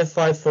to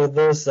clarify for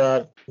those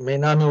that may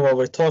not know what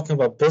we're talking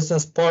about,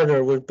 business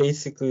partner, we're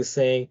basically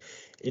saying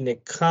an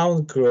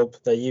account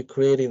group that you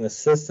create in the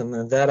system,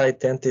 and that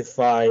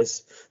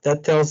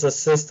tells the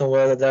system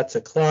whether that's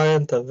a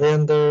client, a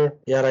vendor,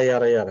 yada,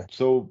 yada, yada.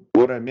 so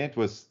what I meant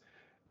was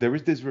there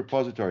is this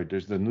repository.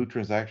 There's the new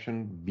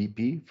transaction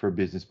BP for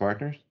business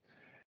partners.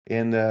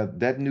 And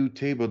that new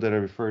table that I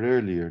referred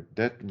earlier,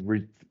 that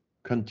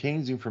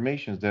contains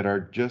information that are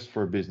just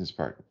for business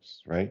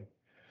partners, right?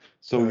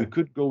 So you Right.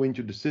 could go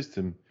into the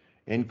system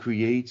and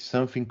create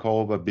something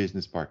called a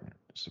business partner.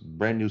 It's a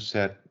brand new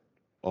set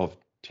of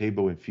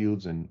table and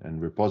fields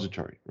and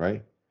repository,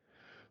 right?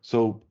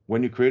 So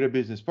when you create a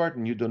business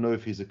partner, you don't know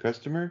if he's a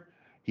customer.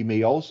 He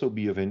may also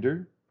be a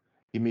vendor.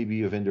 He may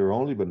be a vendor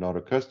only, but not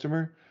a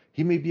customer.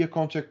 He may be a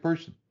contact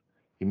person.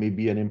 He may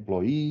be an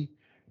employee,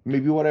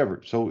 maybe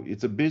whatever. So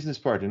it's a business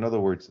partner. In other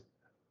words,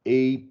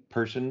 a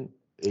person,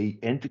 a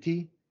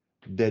entity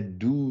that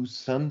do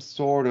some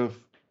sort of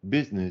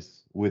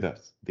business with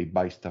us. They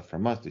buy stuff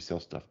from us, they sell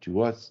stuff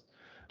to us,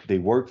 they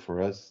work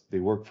for us, they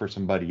work for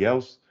somebody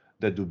else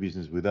that do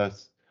business with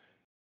us.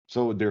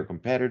 So they're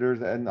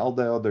competitors and all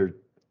the other,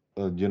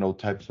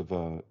 types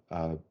of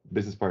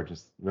business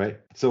partners, right?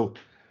 So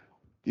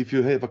if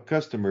you have a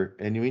customer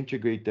and you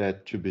integrate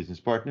that to business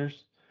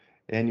partners,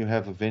 and you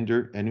have a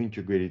vendor and you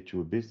integrate it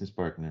to a business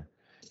partner,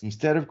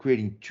 instead of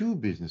creating two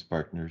business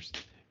partners,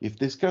 if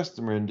this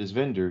customer and this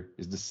vendor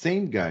is the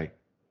same guy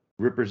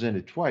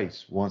represented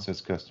twice, once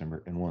as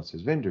customer and once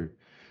as vendor,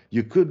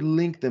 you could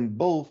link them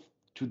both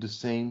to the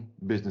same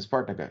business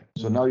partner guy.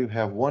 So now you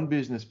have one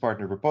business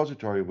partner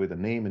repository with a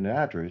name and an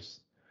address,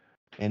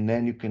 and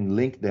then you can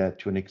link that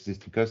to an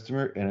existing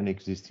customer and an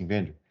existing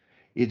vendor.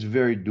 It's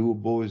very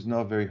doable. It's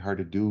not very hard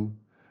to do.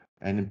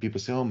 And then people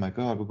say, oh my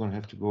God, we're going to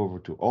have to go over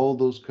to all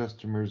those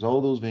customers,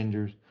 all those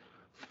vendors,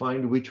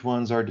 find which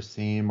ones are the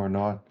same or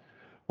not.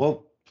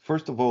 Well,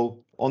 first of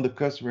all, on the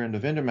customer and the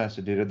vendor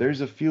master data, there's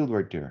a field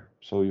right there.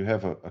 So you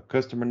have a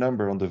customer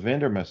number on the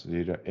vendor master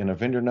data and a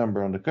vendor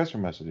number on the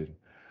customer master data.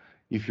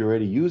 If you're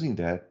already using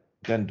that,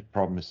 then the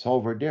problem is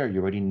solved right there.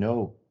 You already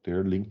know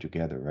they're linked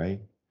together,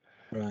 right?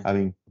 Right. I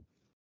mean,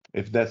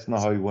 if that's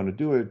not how you want to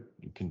do it,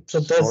 you can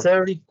So does that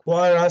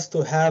require us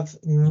to have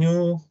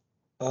new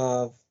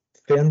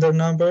vendor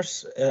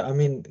numbers? I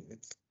mean,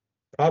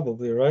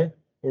 probably, right?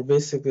 We're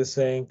basically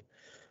saying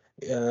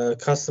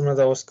customer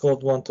that was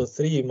called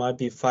 123 might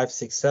be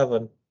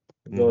 567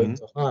 going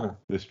to HANA.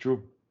 That's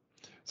true.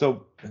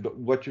 So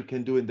what you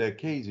can do in that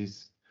case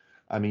is,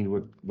 I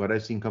mean, what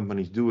I've seen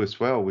companies do as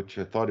well, which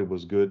I thought it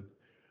was good.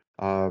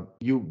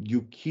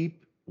 You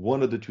keep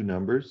one of the two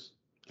numbers.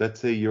 Let's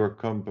say your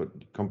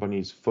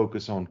companies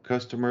focus on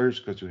customers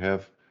because you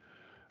have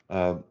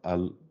a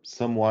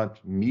somewhat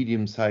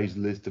medium-sized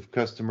list of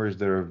customers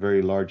that are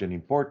very large and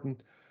important.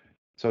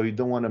 So you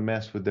don't want to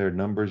mess with their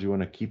numbers. You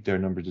want to keep their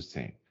numbers the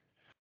same.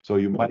 So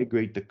you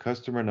migrate the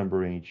customer number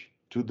range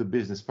to the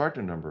business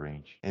partner number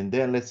range. And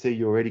then let's say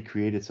you already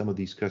created some of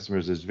these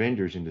customers as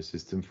vendors in the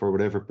system for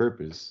whatever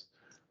purpose.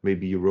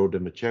 Maybe you wrote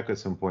them a check at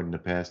some point in the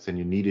past and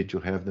you needed to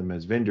have them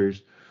as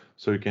vendors.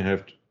 So you can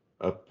have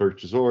a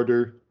purchase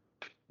order.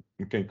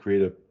 You can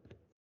create a,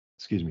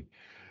 excuse me,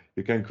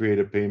 you can create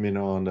a payment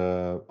on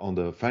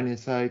the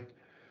finance side.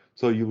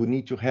 So you would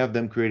need to have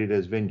them created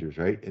as vendors,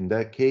 right? In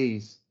that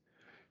case,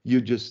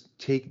 you just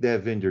take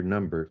that vendor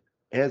number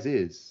as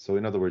is. So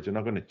in other words, you're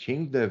not going to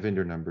change that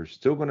vendor number,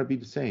 still going to be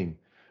the same,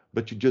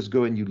 but you just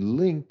go and you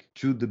link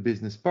to the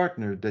business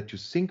partner that you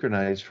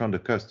synchronize from the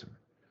customer.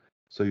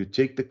 So you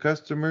take the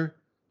customer,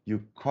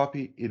 you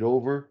copy it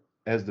over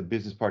as the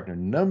business partner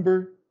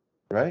number,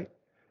 right?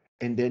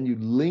 And then you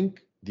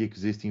link the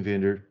existing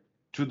vendor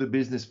to the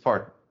business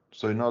partner.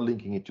 So you're not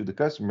linking it to the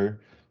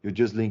customer, you're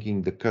just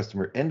linking the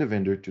customer and the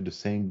vendor to the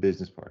same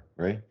business partner,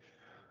 right?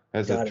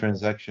 As a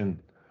transaction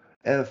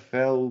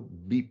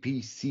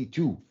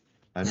FLBPC2.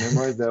 I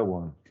memorized that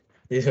one.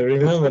 You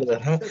remember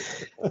that, huh?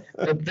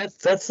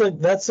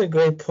 That's a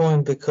great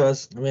point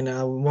because I mean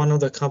one of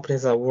the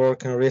companies I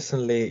work in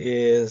recently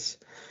is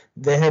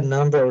they had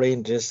number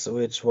ranges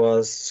which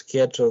was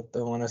scheduled, I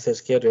want to say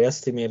scheduled,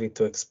 estimated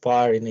to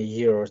expire in a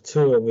year or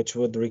two, which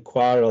would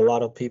require a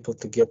lot of people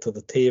to get to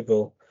the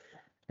table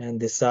and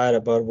decide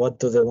about what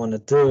do they want to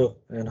do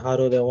and how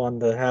do they want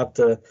to have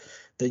the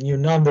new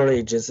number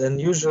ranges. And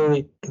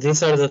usually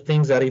these are the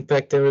things that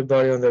impact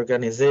everybody on the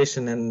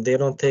organization, and they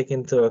don't take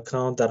into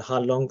account that how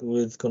long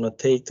it's going to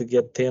take to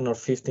get 10 or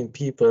 15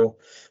 people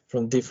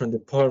from different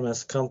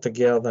departments come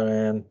together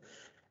and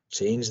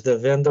change the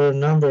vendor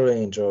number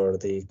range or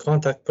the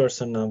contact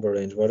person number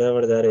range,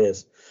 whatever that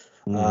is.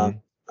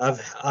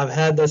 I've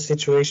had that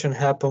situation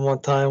happen one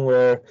time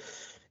where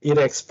it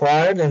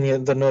expired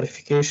and the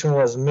notification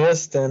was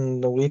missed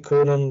and we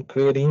couldn't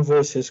create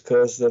invoices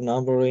because the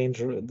number range,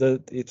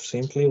 it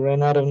simply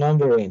ran out of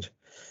number range.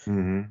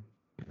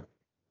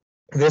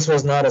 This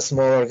was not a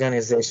small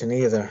organization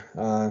either.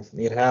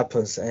 It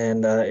happens,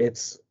 and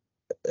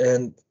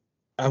and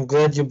I'm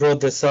glad you brought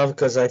this up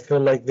because I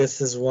feel like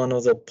this is one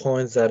of the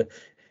points that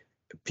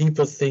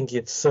people think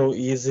it's so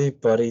easy,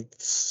 but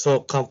it's so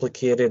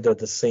complicated at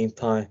the same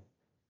time.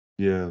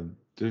 Yeah,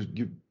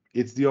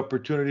 it's the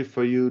opportunity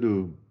for you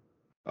to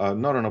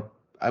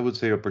I would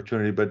say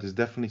opportunity, but it's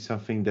definitely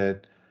something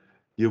that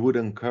you would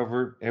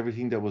uncover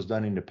everything that was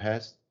done in the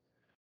past.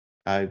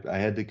 I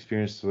had the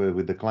experience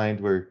with the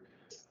client where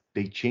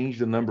they changed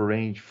the number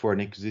range for an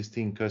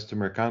existing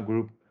customer account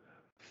group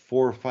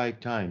 4 or 5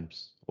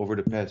 times over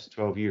the past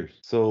 12 years.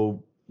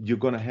 So you're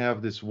going to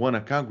have this one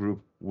account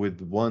group with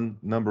one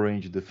number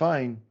range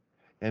defined.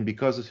 And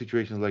because of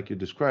situations like you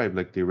described,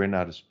 like they ran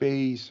out of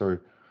space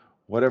or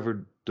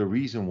whatever the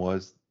reason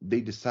was,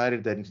 they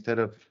decided that instead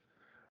of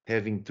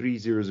having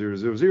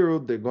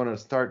 30000, they're going to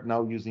start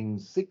now using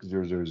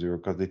 6000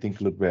 because they think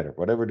it look better,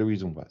 whatever the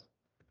reason was.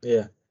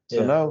 Yeah.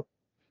 So now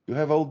you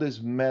have all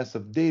this mess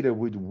of data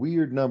with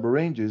weird number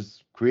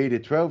ranges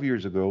created 12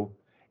 years ago,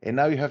 and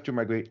now you have to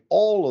migrate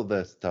all of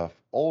that stuff,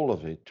 all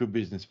of it, to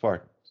business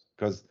partners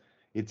because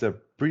it's a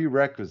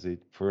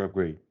prerequisite for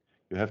upgrade.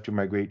 You have to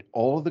migrate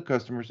all of the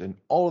customers and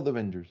all of the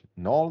vendors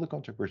and all of the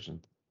contact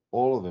persons.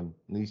 All of them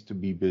needs to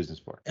be business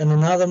partners. And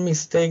another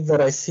mistake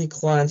that I see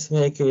clients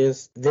make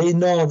is they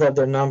know that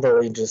their number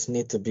ranges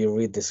need to be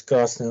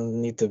rediscussed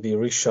and need to be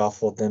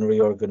reshuffled and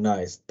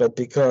reorganized. But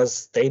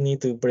because they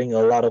need to bring a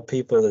lot of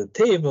people to the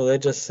table, they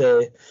just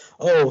say,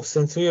 oh,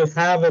 since we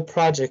have a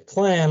project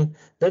plan,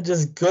 let's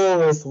just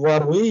go with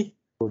what we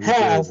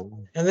have,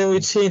 and then we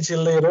change it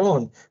later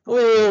on.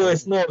 We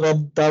always know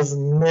that does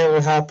never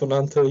happen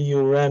until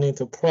you run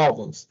into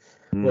problems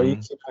where you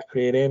cannot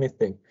create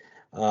anything.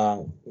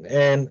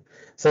 And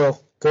so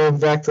going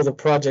back to the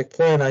project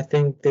plan, I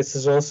think this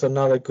is also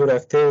another good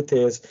activity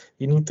is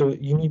you need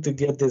to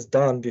get this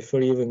done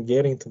before even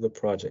getting to the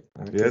project.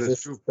 Yeah, that's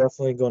this true. is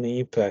definitely going to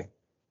impact.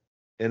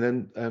 And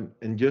then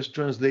and just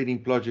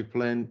translating project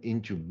plan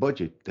into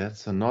budget,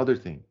 that's another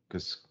thing.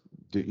 Because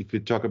if you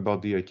talk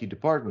about the IT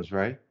departments,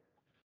 right?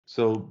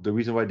 So the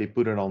reason why they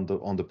put it on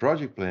the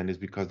project plan is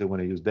because they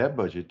want to use that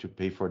budget to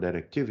pay for that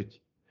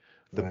activity.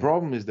 The Right.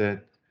 problem is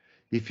that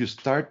if you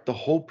start the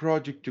whole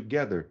project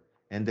together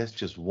and that's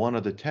just one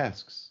of the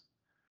tasks,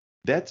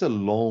 that's a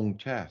long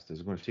task.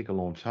 It's going to take a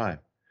long time.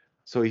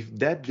 So if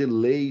that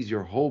delays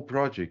your whole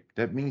project,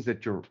 that means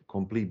that your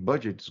complete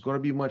budget is going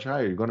to be much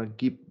higher. You're going to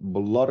keep a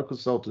lot of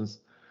consultants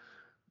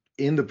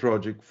in the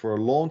project for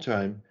a long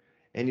time,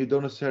 and you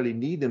don't necessarily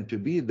need them to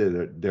be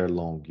there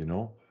long, you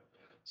know?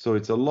 So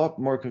it's a lot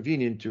more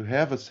convenient to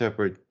have a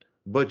separate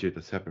budget,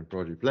 a separate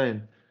project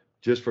plan,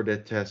 just for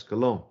that task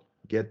alone.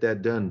 Get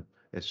that done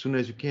as soon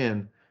as you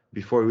can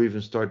before you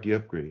even start the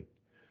upgrade.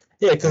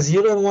 Yeah, because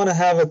you don't want to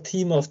have a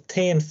team of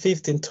 10,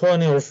 15,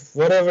 20, or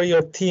whatever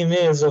your team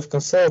is of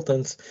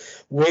consultants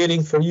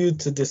waiting for you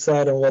to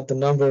decide on what the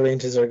number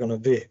ranges are going to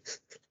be.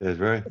 That's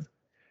right.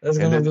 That's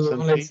And going to then be some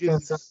really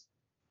expensive. changes,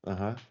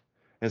 uh-huh.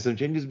 And some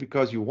changes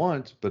because you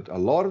want, but a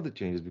lot of the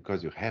changes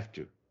because you have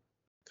to.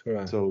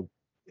 Correct. So,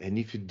 and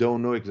if you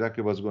don't know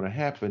exactly what's going to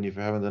happen, if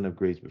you haven't done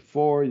upgrades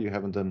before, you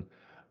haven't done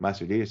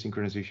master data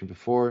synchronization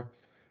before,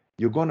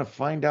 you're going to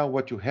find out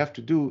what you have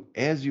to do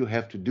as you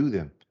have to do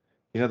them.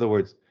 In other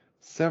words,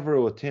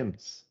 several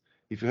attempts.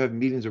 If you have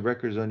millions of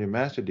records on your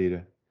master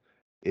data,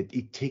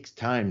 it takes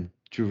time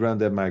to run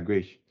that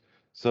migration.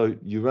 So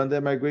you run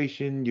that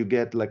migration, you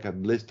get like a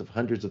list of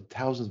hundreds of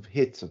thousands of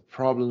hits of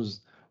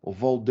problems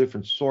of all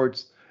different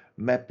sorts,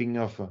 mapping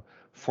of a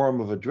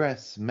form of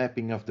address,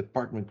 mapping of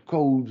department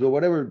codes, or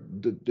whatever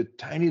the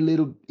tiny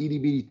little itty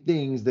bitty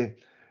things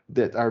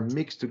that are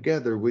mixed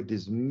together with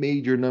this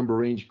major number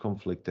range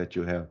conflict that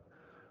you have,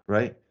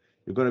 right?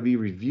 You're going to be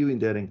reviewing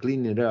that and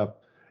cleaning it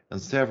up on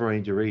several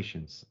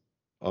iterations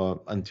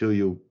until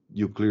you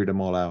clear them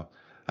all out.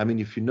 I mean,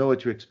 if you know what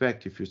to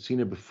expect, if you've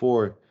seen it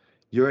before,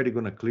 you're already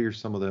going to clear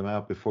some of them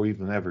out before you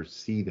even ever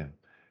see them.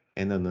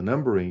 And then the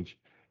number range,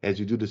 as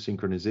you do the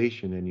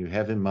synchronization and you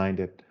have in mind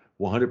that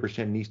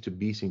 100% needs to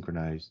be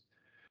synchronized,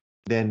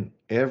 then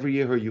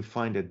every error you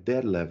find at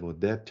that level,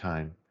 at that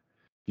time,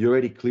 you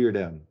already clear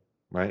them,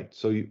 right?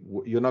 So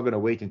you're not going to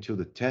wait until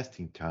the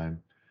testing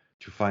time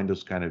to find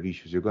those kind of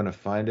issues. You're going to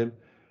find them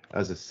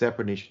as a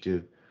separate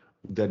initiative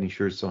that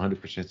ensures 100%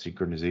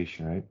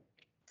 synchronization, right?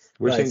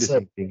 We're Right, saying the so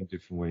same thing in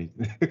different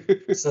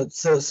ways.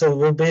 so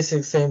we're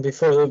basically saying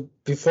before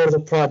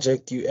the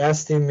project, you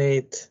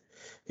estimate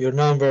your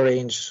number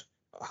range,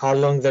 how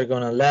long they're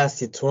gonna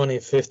last you, 20,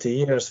 50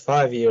 years,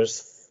 5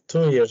 years,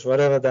 2 years,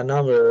 whatever that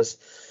number is.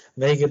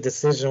 Make a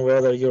decision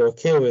whether you're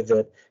okay with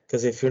it.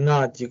 Because if you're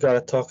not, you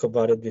gotta talk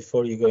about it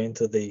before you go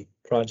into the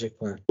project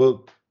plan.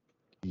 Well,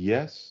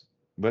 yes,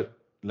 but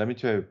let me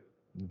tell you,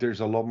 there's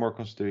a lot more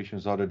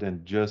considerations other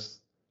than just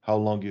how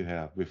long you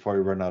have before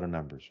you run out of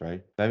numbers,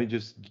 right? Let me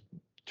just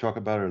talk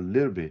about it a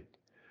little bit,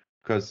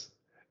 because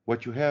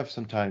what you have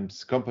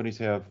sometimes, companies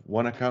have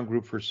one account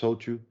group for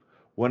sold to,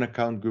 one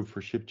account group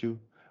for ship to,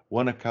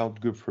 one account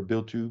group for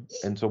build to,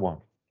 and so on,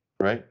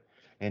 right?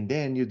 And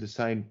then you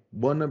decide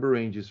one number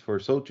ranges for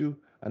sold to,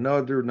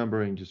 another number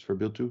ranges for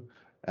build to,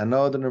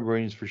 another number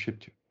ranges for ship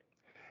to.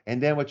 And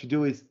then what you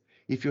do is,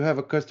 if you have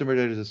a customer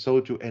that is a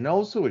sold to and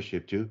also a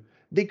ship to,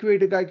 they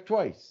create a guide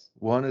twice.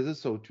 One is a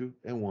sold to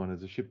and one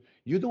is a ship.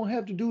 You don't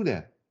have to do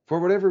that. For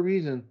whatever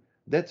reason,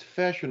 that's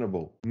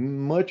fashionable,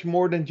 much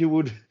more than you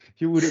would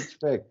you would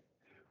expect.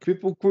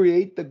 People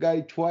create the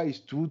guide twice,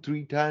 two,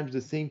 three times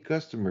the same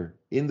customer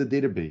in the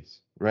database,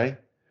 right?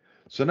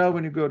 So now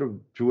when you go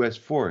to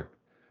S4,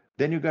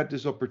 then you got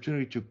this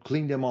opportunity to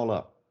clean them all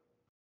up,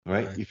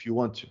 right? Right. If you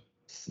want to,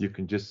 you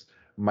can just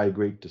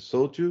migrate to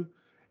SOTU,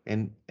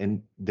 and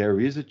there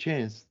is a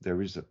chance,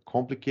 there is a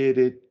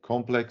complicated,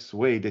 complex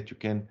way that you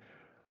can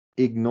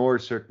ignore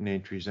certain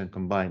entries and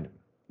combine them,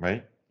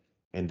 right?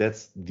 And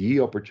that's the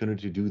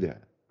opportunity to do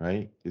that,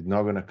 right? It's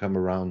not going to come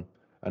around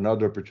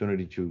another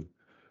opportunity to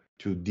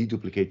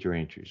deduplicate your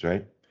entries,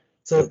 right?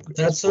 So But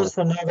that's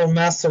also another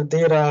master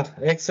data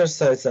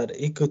exercise that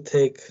it could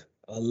take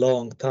a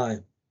long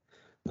time.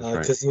 that's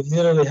right. Because you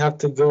literally have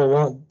to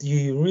go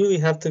you really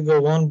have to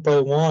go one by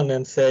one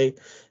and say,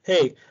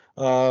 hey,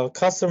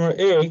 customer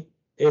A,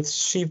 it's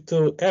shipped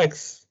to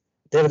X,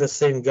 they're the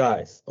same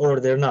guys, or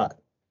they're not.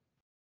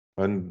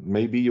 And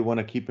maybe you want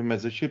to keep him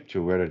as a ship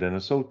to rather than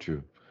a sold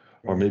to,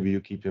 or Right. maybe you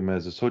keep him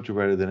as a sold to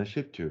rather than a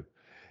ship to.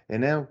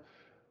 And now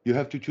you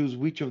have to choose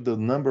which of the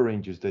number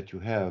ranges that you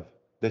have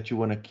that you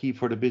want to keep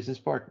for the business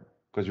partner,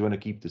 because you want to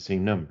keep the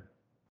same number,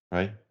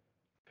 right?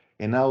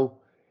 And now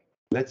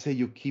let's say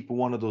you keep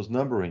one of those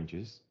number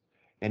ranges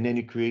and then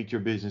you create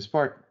your business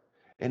partner.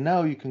 And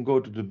now you can go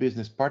to the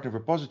business partner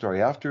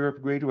repository after you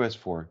upgrade to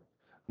S4.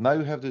 Now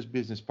you have this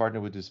business partner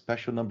with this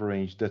special number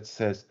range that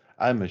says,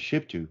 I'm a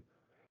ship to.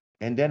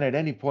 And then at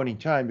any point in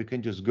time, you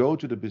can just go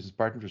to the business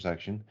partner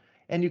section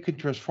and you can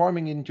transform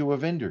it into a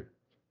vendor.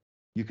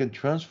 You can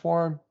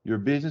transform your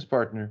business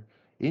partner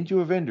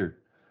into a vendor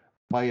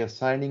by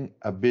assigning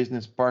a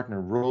business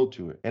partner role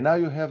to it. And now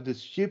you have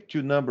this ship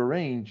to number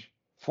range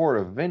for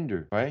a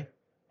vendor, right?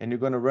 And you're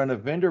going to run a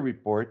vendor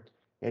report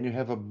and you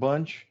have a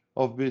bunch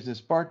of business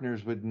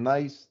partners with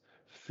nice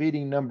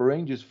fitting number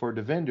ranges for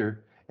the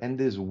vendor and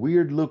this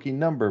weird looking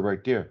number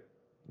right there,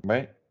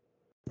 right?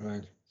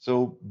 Right.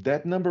 So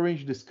that number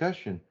range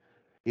discussion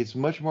is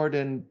much more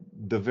than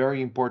the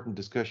very important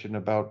discussion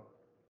about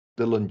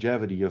the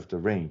longevity of the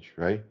range,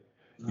 right?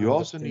 I You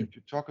also understand. need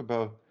to talk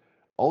about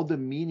all the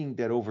meaning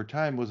that over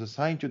time was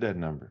assigned to that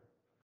number.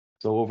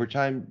 So over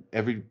time,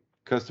 every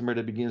customer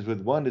that begins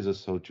with one is a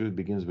sold to,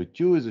 begins with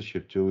two is a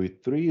ship to,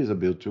 with three is a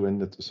build to,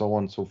 and so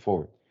on and so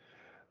forth.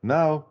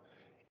 Now,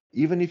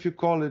 even if you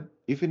call it,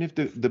 even if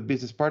the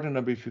business partner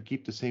number, if you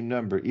keep the same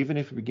number, even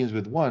if it begins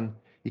with one,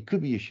 it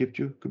could be a ship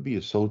to, could be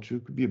a sold to,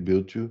 could be a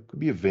build to, could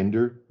be a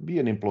vendor, could be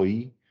an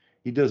employee.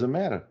 It doesn't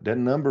matter. That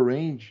number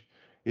range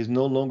is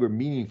no longer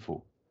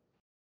meaningful.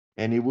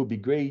 And it would be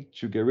great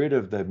to get rid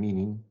of that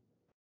meaning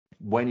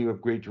when you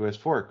upgrade to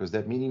S4, because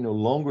that meaning no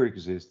longer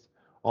exists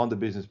on the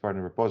business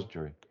partner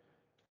repository.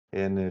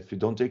 And if you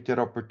don't take that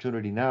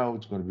opportunity now,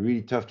 it's going to be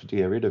really tough to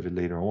get rid of it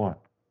later on.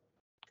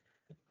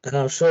 And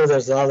I'm sure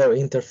there's other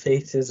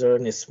interfaces or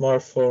any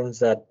smartphones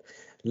that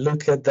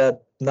look at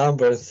that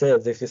number and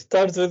says, if it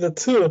starts with a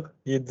 2,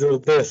 you do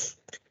this.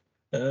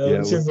 Yeah,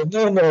 Which is a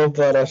no-no,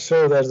 but I'm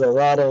sure there's a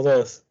lot of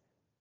those.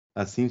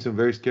 I've seen some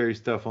very scary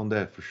stuff on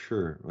that for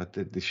sure, but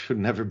this should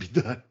never be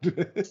done.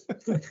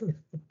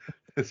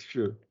 That's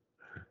true.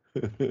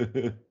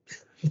 Uh,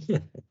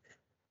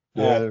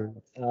 Yeah,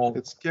 uh,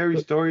 it's scary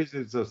stories.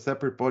 It's a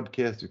separate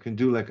podcast. You can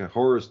do like a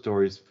horror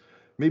stories,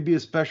 maybe a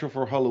special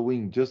for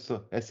Halloween, just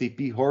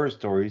SAP horror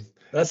stories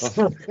that's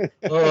of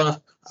uh,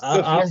 stuff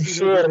you've I'm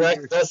seen over sure the that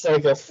years. that's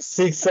like a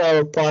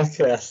 6-hour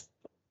podcast.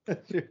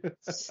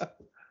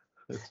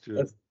 That's true.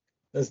 That's,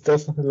 that's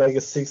definitely like a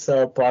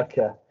 6-hour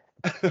podcast.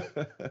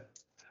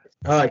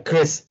 All right,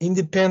 Chris,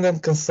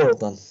 independent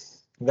consultant.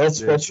 That's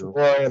There you what you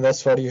go. are, and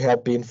that's what you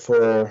have been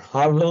for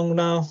how long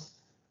now?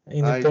 I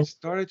Independent.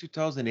 started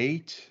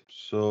 2008,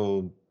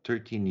 so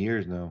 13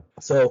 years now.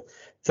 So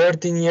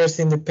 13 years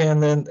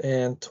independent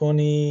and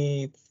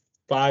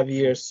 25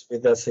 years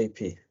with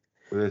SAP.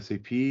 With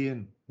SAP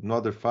and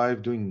another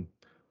 5 doing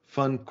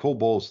fun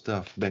COBOL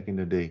stuff back in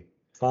the day.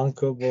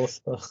 Funko Ball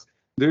stuff.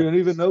 Do you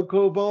even know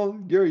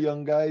COBOL? You're a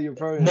young guy. You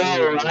probably No,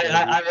 know what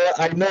COBOL is.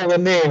 I know the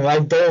name. I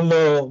don't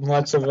know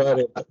much about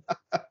it.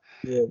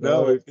 Yeah,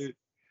 No, no.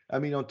 I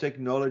mean, on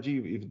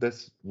technology, if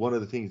that's one of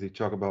the things they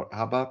talk about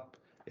ABAP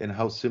and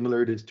how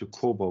similar it is to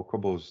COBOL.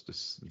 COBOL is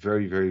this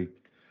very, very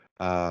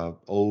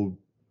old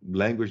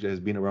language that has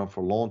been around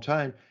for a long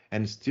time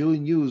and still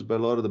in use by a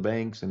lot of the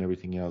banks and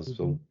everything else. Mhm.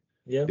 So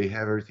Yeah. they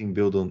have everything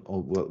built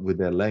with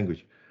that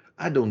language.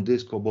 I don't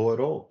diss COBOL at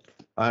all.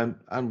 I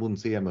wouldn't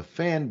say I'm a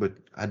fan, but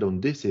I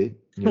don't diss it.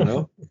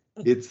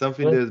 It's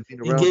something Well, that's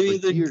been around for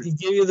years. it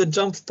gave you the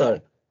jump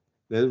start.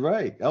 That's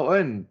right. Oh,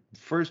 and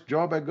first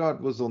job I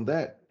got was on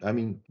that. I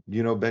mean,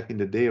 back in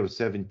the day, I was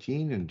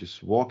 17 and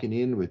just walking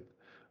in with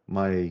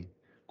my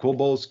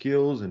COBOL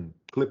skills and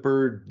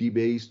Clipper,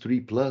 DBase 3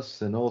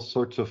 Plus, and all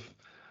sorts of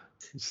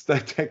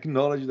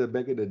technology that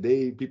back in the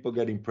day people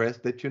got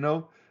impressed that.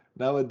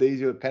 Nowadays,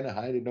 you're kind of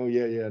hiding. Oh,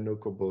 yeah, I know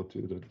COBOL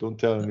too. Don't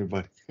tell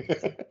anybody.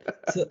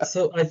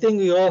 So I think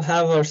we all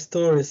have our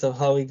stories of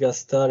how we got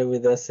started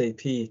with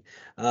SAP.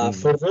 For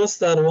Mhm. those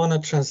that want to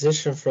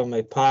transition from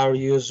a power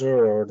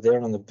user or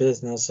they're on the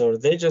business or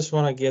they just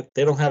want to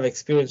they don't have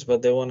experience,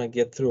 but they want to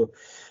get through.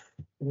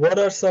 What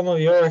are some of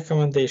your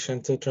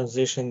recommendations to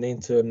transition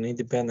into an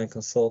independent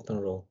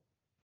consultant role?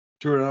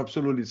 Sure,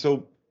 absolutely.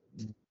 So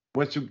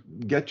once you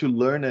get to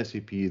learn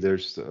SAP,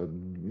 there's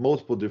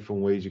multiple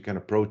different ways you can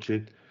approach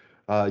it.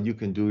 You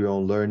can do your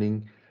own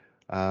learning.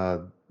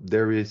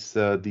 There is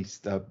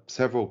these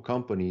several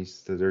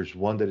companies. So there's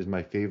one that is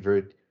my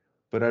favorite,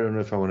 but I don't know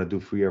if I want to do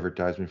free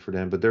advertisement for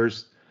them. But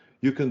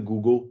you can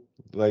Google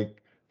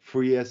like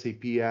free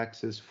SAP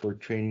access for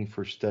training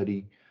for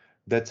study.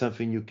 That's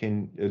something you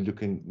can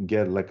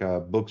get like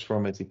books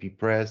from SAP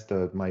Press,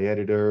 my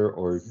editor,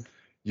 or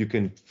you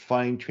can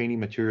find training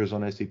materials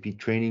on SAP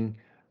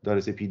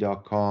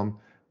training.sap.com.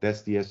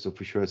 That's the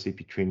official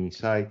SAP training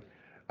site.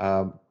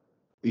 Um,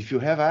 if you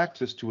have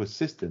access to a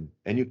system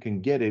and you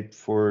can get it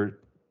for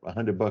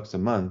 $100 a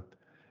month,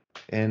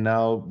 and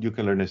now you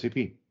can learn SAP,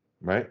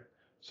 right?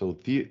 So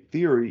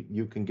theory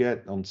you can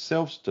get on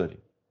self-study,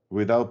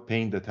 without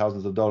paying the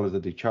thousands of dollars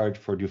that they charge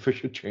for the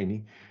official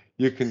training.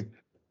 You can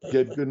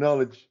get good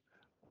knowledge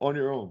on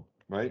your own,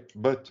 right?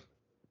 But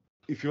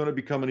if you want to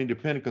become an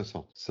independent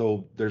consultant,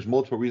 so there's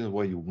multiple reasons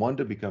why you want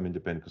to become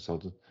independent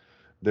consultant.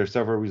 There's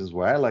several reasons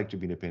why I like to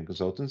be independent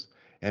consultants,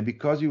 and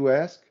because you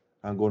ask,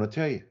 I'm going to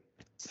tell you.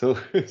 So,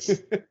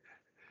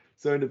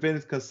 so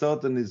independent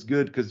consultant is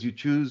good because you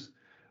choose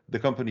the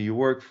company you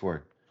work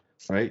for,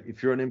 right?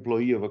 If you're an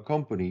employee of a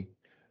company,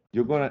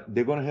 they're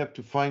gonna have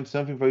to find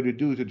something for you to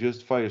do to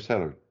justify your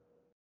salary,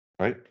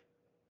 right?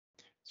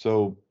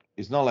 So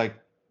it's not like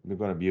you're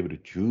gonna be able to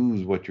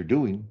choose what you're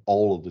doing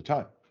all of the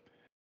time.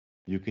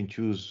 You can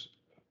choose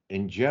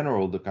in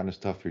general the kind of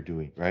stuff you're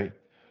doing, right?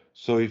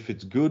 So if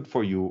it's good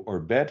for you or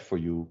bad for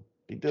you,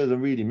 it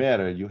doesn't really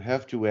matter. You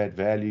have to add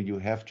value, you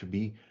have to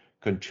be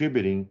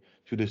contributing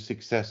to the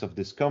success of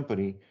this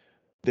company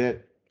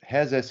that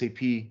has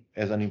SAP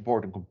as an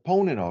important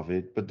component of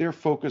it, but they're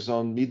focused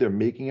on either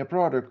making a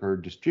product or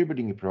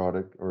distributing a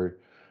product or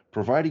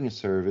providing a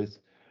service.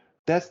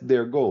 That's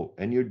their goal,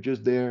 and you're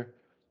just there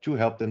to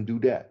help them do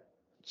that.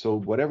 So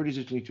whatever it is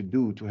that you need to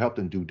do to help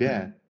them do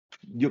that,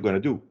 you're gonna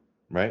do,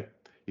 right?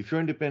 If you're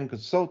an independent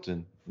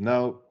consultant,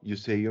 now you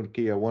say,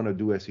 okay, I want to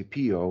do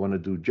SAP, or I want to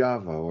do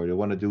Java, or I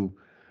want to do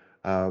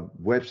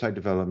website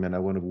development, I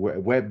want to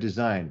web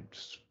design,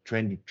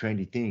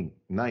 trendy thing,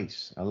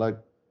 nice. I like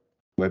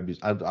web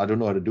design. I don't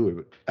know how to do it,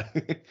 but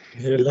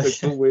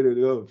it's a good way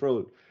to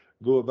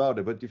go about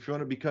it. But if you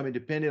want to become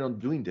independent on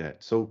doing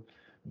that, so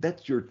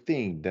that's your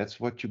thing. That's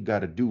what you got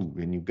to do,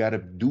 and you got to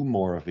do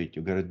more of it.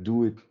 You got to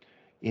do it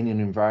in an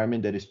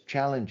environment that is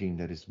challenging,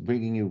 that is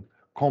bringing you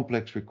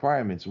complex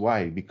requirements.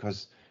 Why?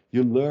 Because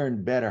you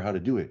learn better how to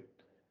do it,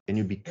 and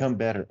you become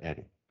better at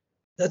it.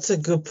 That's a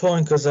good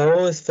point, because I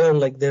always felt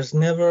like there's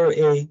never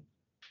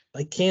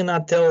I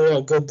cannot tell you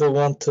a good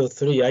 1, 2,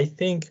 3. I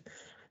think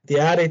the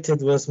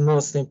attitude was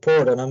most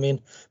important. I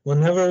mean,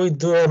 whenever we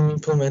do an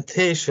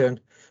implementation,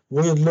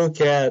 we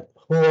look at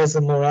who was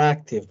more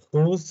active,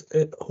 who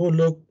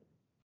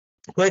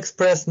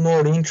expressed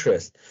more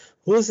interest,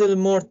 who's a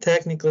more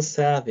technical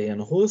savvy,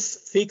 and who's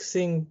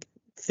fixing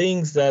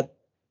things that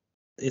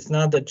it's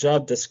not the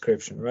job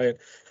description, right?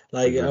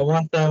 Like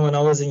one time when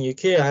I was in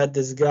UK, I had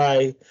this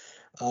guy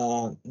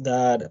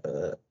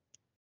that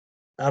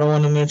I don't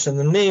want to mention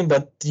the name,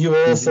 but you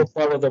were also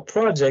part of the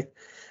project,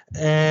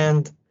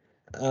 and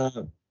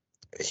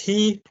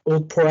he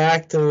would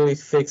proactively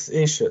fix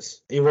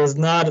issues. It was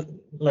not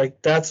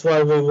like that's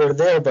why we were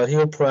there, but he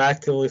would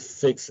proactively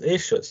fix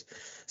issues.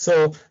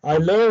 So I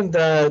learned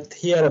that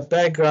he had a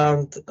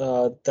background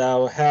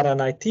that had an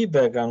IT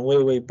background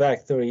way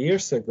back 30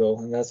 years ago,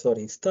 and that's what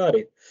he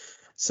studied.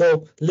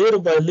 So little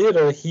by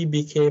little, he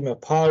became a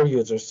power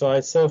user. So I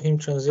saw him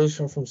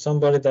transition from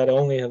somebody that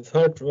only had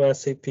heard of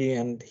SAP,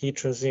 and he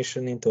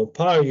transitioned into a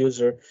power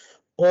user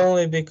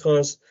only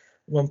because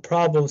when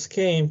problems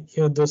came,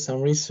 he would do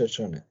some research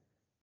on it.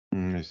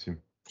 I see.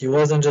 He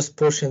wasn't just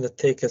pushing the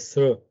tickets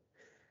through.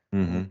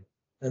 Mm-hmm.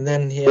 And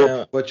then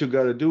what you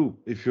got to do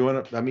if you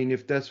want to, I mean,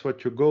 if that's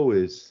what your goal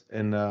is,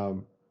 and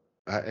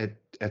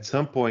at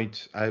some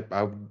point, I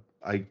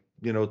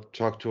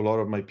talk to a lot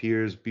of my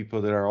peers,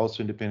 people that are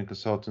also independent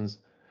consultants.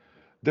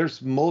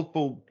 There's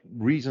multiple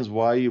reasons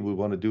why you would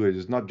want to do it.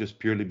 It's not just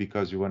purely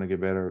because you want to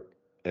get better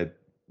at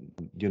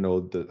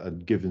a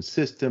given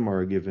system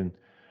or a given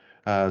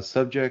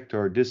subject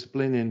or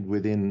discipline and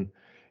within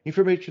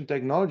information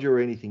technology or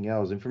anything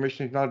else.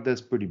 Information technology,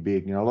 that's pretty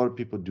big. A lot of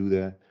people do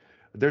that.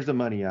 There's the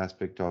money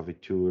aspect of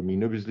it too. I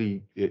mean,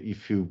 obviously,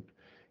 if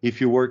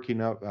you work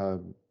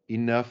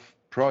enough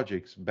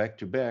projects back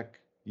to back,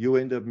 you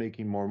end up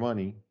making more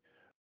money,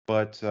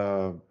 but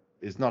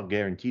it's not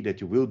guaranteed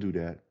that you will do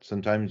that.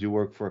 Sometimes you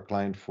work for a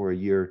client for a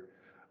year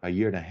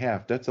and a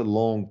half. That's a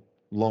long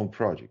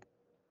project,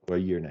 for a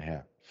year and a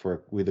half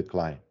with a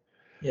client.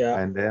 Yeah.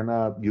 And then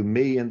you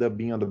may end up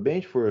being on the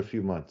bench for a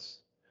few months.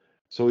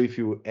 So if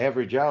you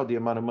average out the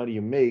amount of money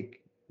you make,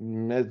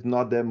 that's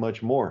not that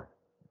much more,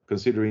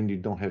 considering you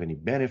don't have any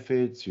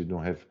benefits, you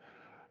don't have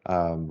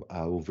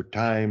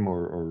overtime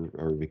or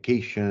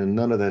vacation,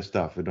 none of that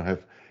stuff. You don't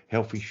have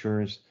health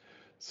insurance.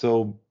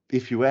 So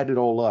if you add it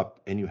all up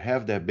and you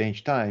have that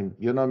bench time,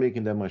 you're not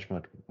making that much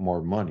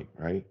more money,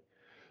 right?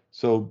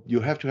 So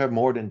you have to have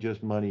more than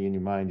just money in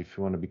your mind if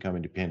you want to become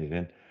independent.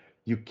 And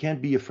you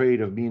can't be afraid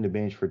of being the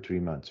bench for 3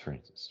 months, for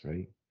instance,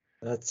 right?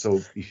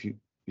 So if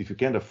you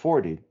can't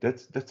afford it,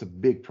 that's a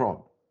big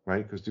problem,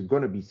 right? Because you're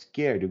going to be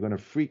scared. You're going to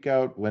freak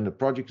out when the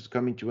project is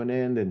coming to an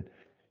end, and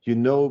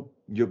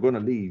you're going to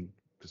leave,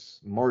 because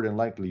more than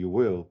likely you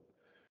will.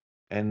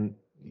 And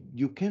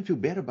you can't feel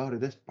bad about it.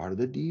 That's part of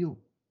the deal.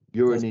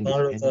 You're an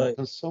independent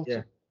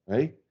consultant,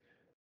 right?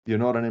 You're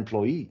not an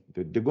employee.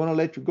 They're going to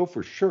let you go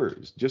for sure.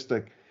 It's just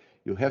like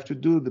you have to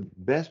do the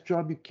best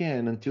job you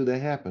can until that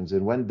happens.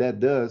 And when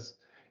that does,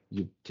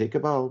 you take a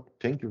bow.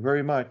 Thank you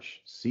very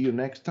much. See you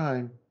next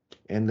time.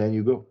 And then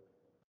you go.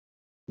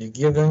 You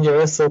give them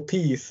your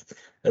SOPs,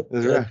 a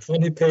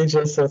 20-page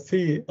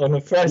SOP on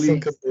a pricing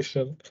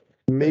condition.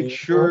 Make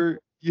sure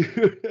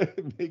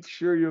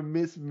you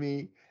miss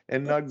me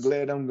and not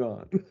glad I'm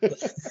gone.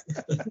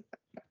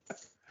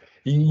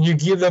 You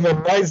give them a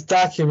nice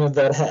document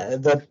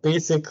that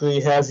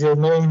basically has your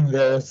name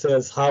there and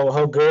says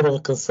how great of a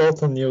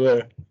consultant you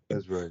were.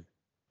 That's right.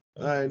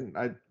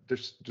 Okay.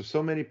 There's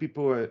so many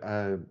people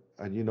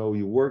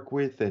you work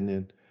with, and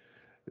then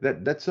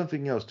that's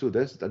something else too.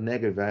 That's the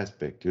negative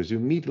aspect, because you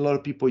meet a lot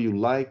of people you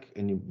like,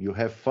 and you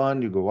have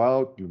fun. You go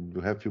out,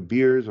 you have a few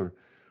beers or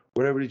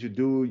whatever it is you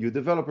do. You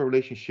develop a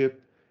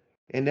relationship,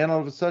 and then all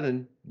of a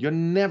sudden you're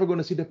never going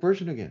to see that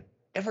person again,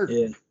 ever.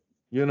 Yeah.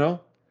 You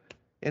know,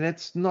 and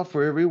it's not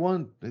for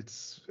everyone.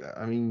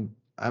 I mean,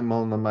 I'm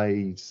on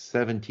my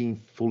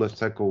 17th full life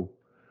cycle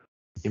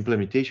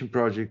implementation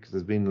project.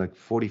 There's been like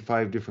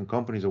 45 different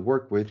companies I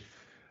work with.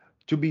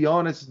 To be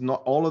honest,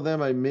 not all of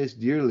them I miss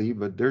dearly,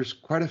 but there's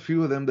quite a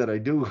few of them that I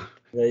do.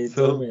 That you do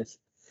So miss.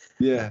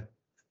 yeah,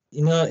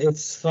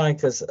 It's fun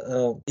because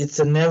it's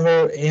a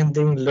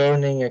never-ending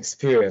learning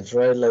experience,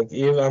 right? Like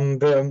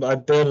I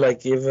bet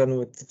like even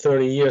with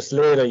 30 years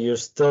later, you're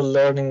still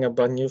learning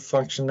about new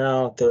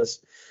functionalities.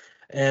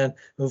 And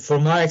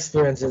from my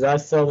experiences, I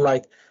felt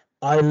like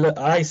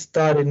I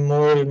started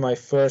more in my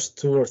first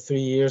 2 or 3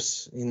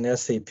 years in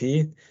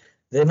SAP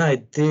than I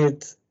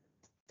did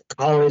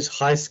college,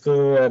 high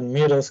school, and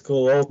middle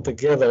school all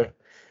together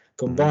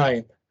hmm,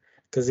 combined,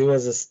 because it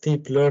was a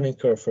steep learning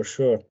curve for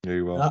sure.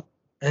 very Uh, well.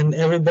 and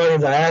everybody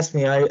that asks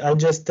me, I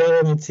just tell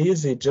them it's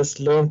easy. Just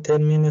learn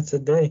 10 minutes a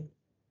day.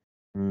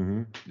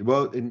 Hmm.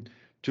 Well, and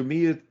to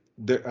me,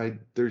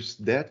 there's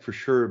that for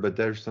sure, but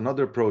there's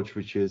another approach,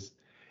 which is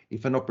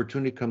if an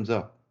opportunity comes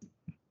up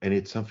and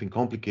it's something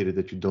complicated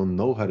that you don't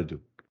know how to do,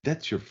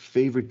 that's your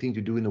favorite thing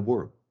to do in the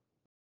world,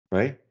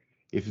 right?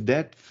 If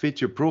that fits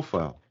your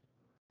profile,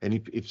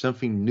 and if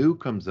something new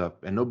comes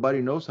up and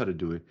nobody knows how to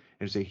do it,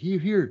 and say,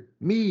 here,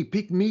 me,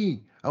 pick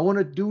me, I want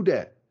to do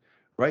that,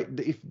 right?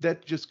 If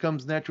that just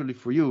comes naturally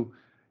for you,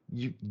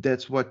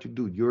 that's what you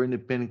do. You're an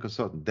independent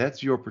consultant.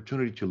 That's your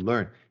opportunity to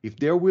learn. If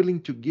they're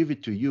willing to give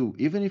it to you,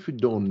 even if you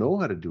don't know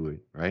how to do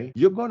it, right?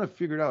 You're gonna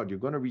figure it out. You're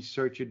gonna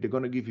research it. They're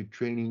gonna give you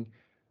training.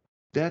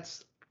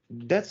 That's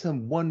that's a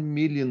 $1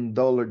 million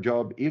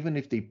job, even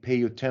if they pay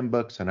you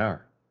 $10 an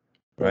hour,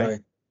 right?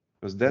 Right.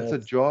 Because that's a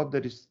That's job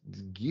that is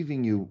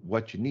giving you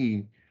what you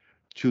need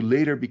to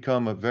later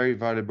become a very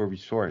valuable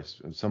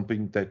resource,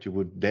 something that you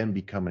would then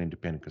become an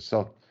independent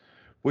consultant,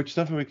 which is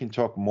something we can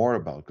talk more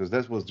about, because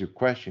that was your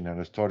question, and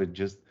I started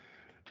just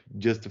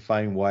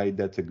justifying why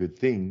that's a good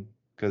thing,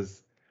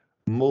 because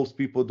most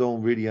people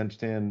don't really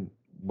understand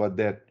what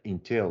that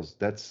entails.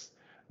 That's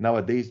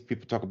nowadays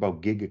people talk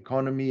about gig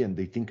economy and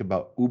they think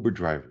about Uber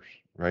drivers,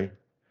 right?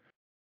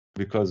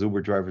 Because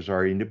Uber drivers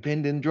are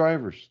independent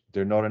drivers.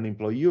 They're not an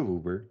employee of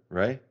Uber,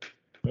 right?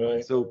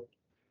 right. So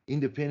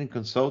independent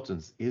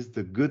consultants is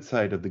the good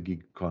side of the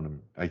gig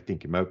economy, I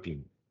think, in my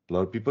opinion. A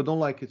lot of people don't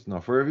like it. It's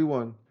not for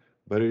everyone,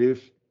 but it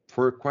is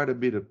for quite a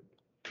bit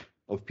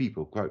of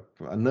people, quite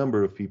a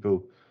number of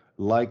people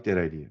like that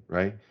idea,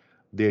 right?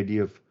 The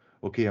idea of,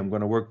 okay, I'm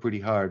going to work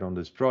pretty hard on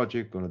this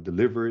project, going to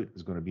deliver it.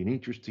 It's going to be an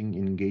interesting,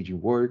 engaging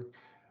work.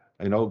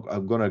 I'm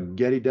going to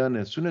get it done.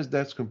 As soon as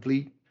that's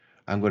complete,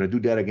 I'm going to do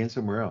that again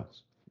somewhere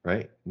else,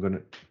 right? I'm going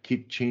to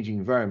keep changing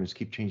environments,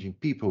 keep changing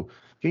people,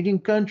 changing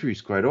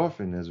countries quite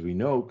often, as we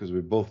know, because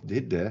we both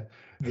did that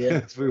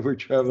Yeah. as we were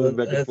traveling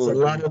back and It's a forth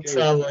to lot of UK.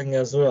 traveling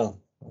as well.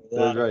 A That's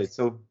lot of right.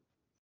 So,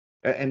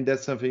 and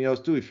that's something else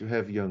too. If you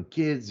have young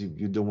kids,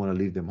 you don't want to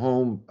leave them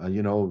home,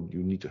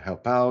 you need to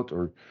help out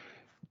or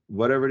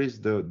whatever it is,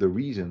 the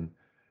reason.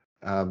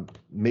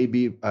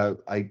 Maybe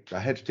I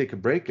had to take a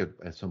break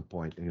at some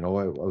point. I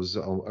was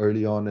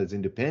early on as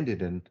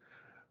independent, and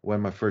when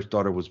my first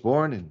daughter was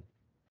born, and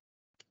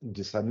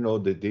decided,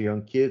 the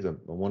young kids, I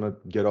want to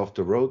get off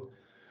the road.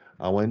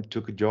 I went,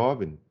 took a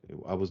job, and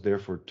I was there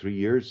for 3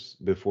 years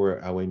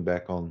before I went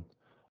back on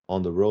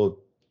the road.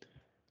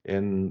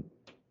 And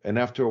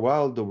after a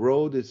while, the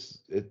road is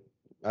it.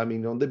 I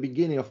mean, on the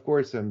beginning, of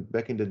course,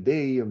 back in the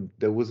day,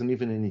 there wasn't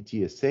even any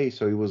TSA,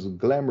 so it was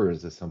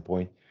glamorous at some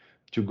point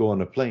to go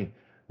on a plane.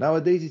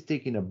 Nowadays, it's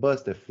taking a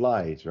bus that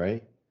flies,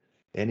 right?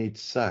 And it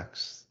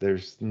sucks.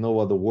 There's no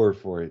other word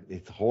for it.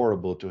 It's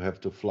horrible to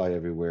have to fly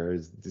everywhere.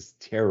 It's just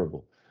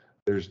terrible.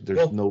 There's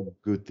well, no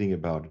good thing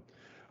about it.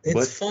 it's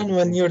But at fun the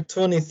when same, you're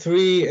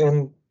 23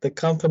 and the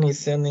company is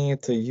sending you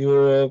to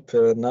Europe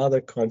and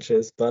other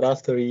countries, but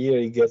after a year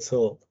it gets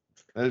old.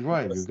 that's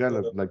right. You Just,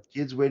 got like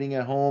kids waiting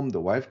at home, the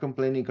wife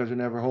complaining because you're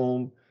never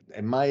home.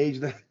 At my age,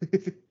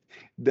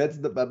 that's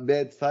the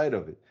bad side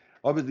of it.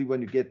 Obviously,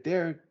 when you get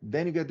there,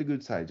 then you get the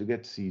good sides. You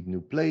get to see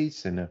new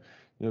place and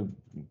you know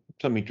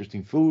some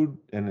interesting food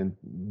and then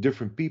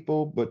different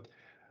people. But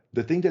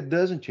the thing that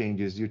doesn't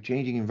change is you're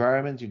changing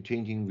environments, you're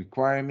changing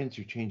requirements,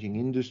 you're changing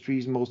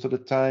industries most of the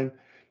time.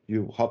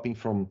 You're hopping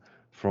from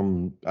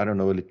I don't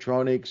know,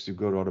 electronics, you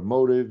go to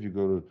automotive, you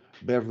go to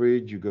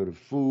beverage, you go to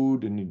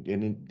food,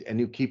 and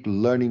you keep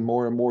learning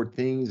more and more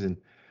things, and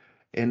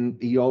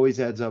it always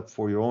adds up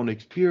for your own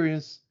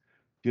experience,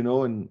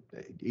 and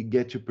it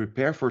gets you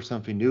prepared for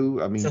something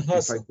new. I it's a mean,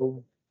 if I hustle.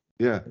 go,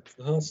 yeah, It's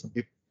a hustle.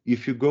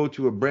 If you go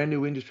to a brand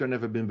new industry I've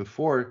never been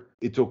before,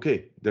 it's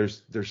okay.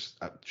 There's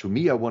to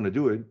me, I want to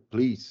do it.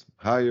 Please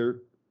hire.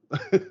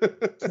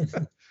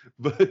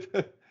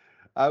 But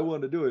I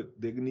want to do it.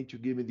 They need to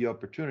give me the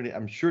opportunity.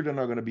 I'm sure they're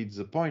not going to be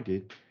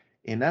disappointed,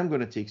 and I'm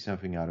going to take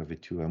something out of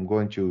it too. I'm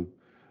going to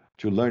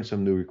learn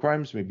some new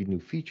requirements, maybe new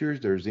features.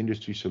 There's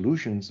industry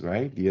solutions,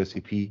 right? The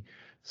SAP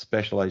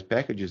specialized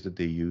packages that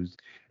they use,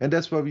 and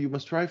that's what you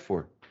must strive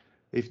for.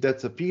 If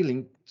that's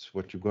appealing, it's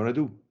what you're going to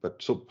do.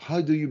 But so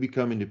how do you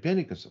become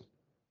independent consultant?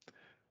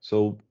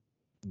 So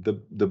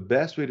the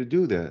best way to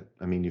do that,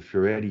 I mean, if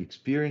you're already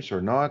experienced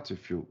or not,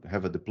 if you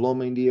have a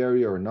diploma in the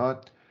area or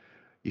not,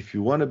 if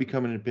you want to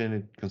become an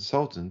independent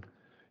consultant,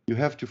 you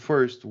have to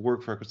first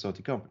work for a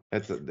consulting company.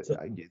 So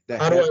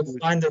That how do has I to,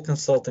 find a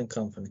consulting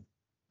company?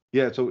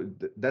 yeah. So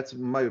that's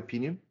my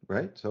opinion,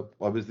 right? So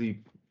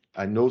obviously,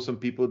 I know some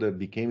people that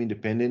became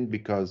independent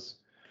because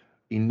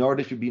in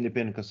order to be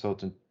independent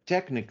consultant,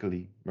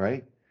 technically,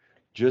 right,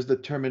 just the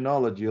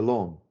terminology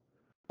alone,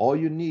 all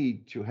you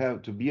need to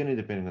have to be an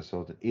independent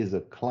consultant is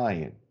a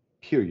client,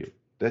 period.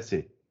 That's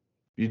it.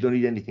 You don't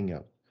need anything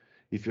else.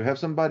 If you have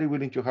somebody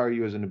willing to hire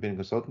you as an independent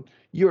consultant,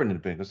 you're an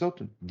independent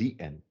consultant, the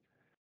end,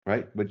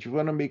 right? But you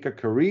want to make a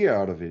career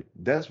out of it.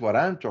 That's what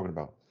I'm talking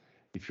about.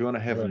 If you want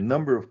to have a Right.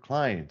 number of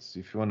clients,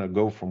 if you want to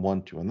go from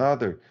one to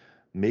another,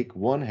 make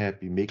one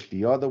happy, make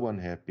the other one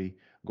happy,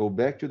 go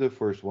back to the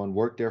first one,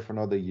 work there for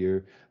another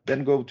year,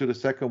 then go to the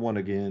second one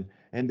again,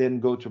 and then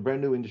go to a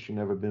brand new industry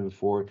never been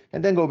before,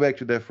 and then go back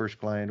to that first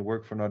client,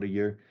 work for another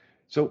year.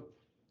 So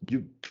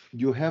you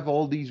you have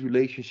all these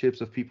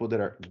relationships of people that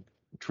are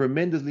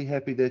tremendously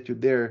happy that you're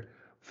there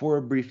for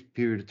a brief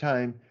period of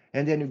time,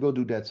 and then you go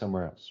do that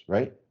somewhere else,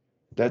 right?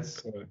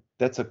 That's Correct.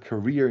 that's a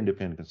career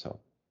independent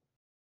consultant,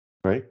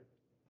 right?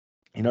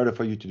 In order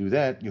for you to do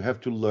that, you have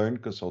to learn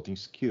consulting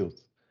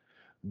skills.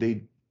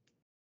 They,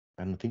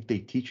 I don't think they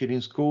teach it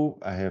in school.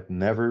 I have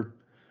never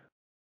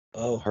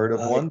Oh, heard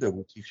of I one that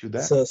will teach you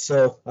that.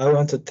 so I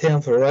went to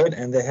Tampa, right?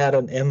 And they had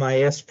an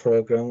MIS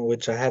program,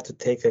 which I had to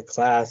take a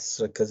class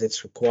because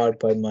it's required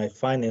by my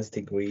finance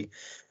degree.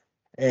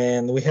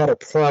 And we had a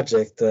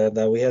project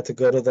that we had to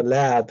go to the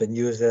lab and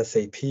use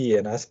SAP,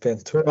 and I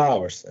spent 2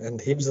 hours. And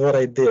here's what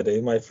I did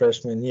in my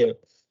freshman year.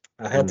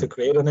 I had to Mm,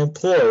 create an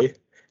employee,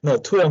 no,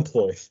 two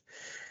employees,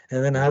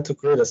 and then I had to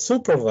create a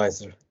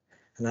supervisor,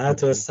 and I had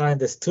to okay. assign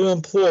these two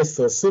employees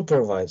to a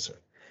supervisor,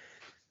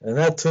 and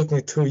that took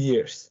me 2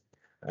 years.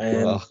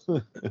 And Wow.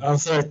 I'm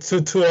sorry,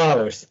 2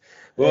 hours.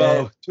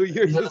 And Wow. 2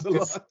 years yeah, is a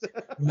lot.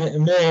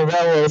 man,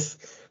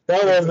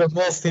 that was the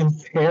most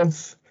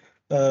intense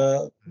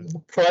uh,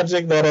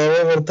 project that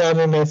I've ever done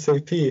in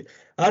SAP.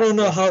 I don't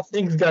know how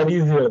things got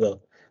easier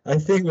though. I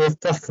think with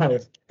time,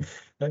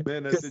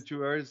 Man, I because said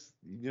 2 hours,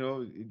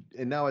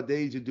 and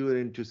nowadays you do it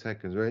in 2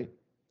 seconds, right?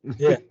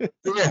 yeah,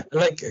 yeah.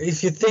 Like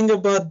if you think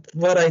about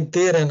what I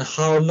did and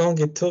how long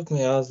it took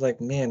me, I was like,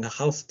 man,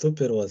 how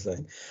stupid was I?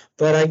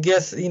 But I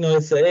guess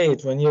it's the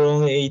age when you're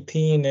only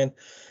 18 and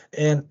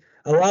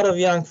a lot of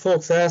young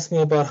folks ask me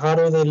about how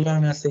do they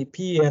learn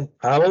SAP, and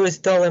I always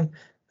tell them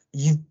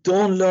you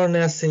don't learn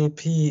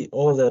SAP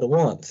all at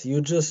once.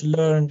 You just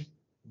learn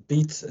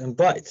bits and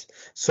bytes.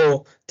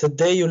 So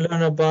today you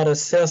learn about a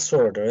sales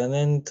order, and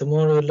then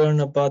tomorrow you learn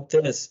about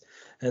this,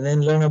 and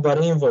then learn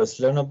about invoice,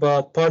 learn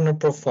about partner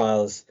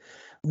profiles.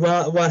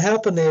 Well, what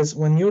happened is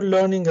when you're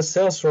learning a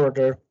sales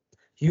order,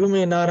 you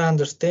may not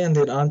understand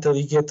it until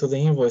you get to the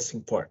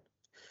invoicing part.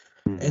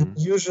 And Hmm.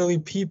 usually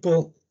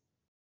people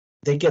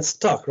they get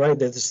stuck, right?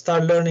 They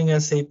start learning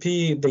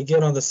SAP, they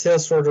get on the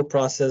sales order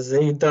process,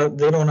 they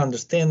don't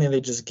understand it,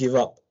 they just give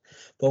up.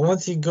 But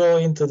once you go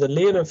into the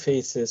later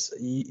phases,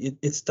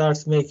 it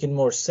starts making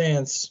more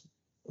sense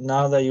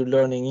now that you're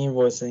learning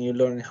invoice and you're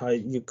learning how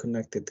you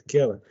connect it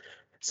together.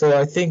 So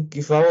I think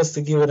if I was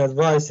to give an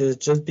advice is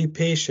just be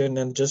patient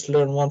and just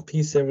learn one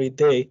piece every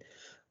day.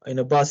 In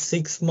about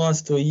 6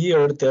 months to a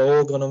year, they're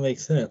all gonna make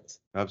sense.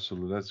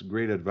 Absolutely. That's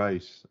great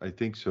advice. I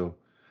think so.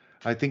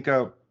 I think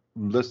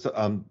let's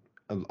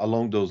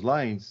along those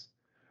lines,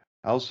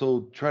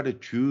 also try to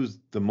choose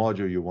the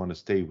module you want to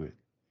stay with,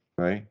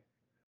 right?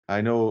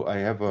 I know I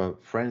have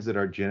friends that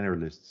are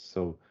generalists,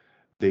 so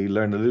they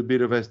learn a little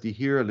bit of SD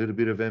here, a little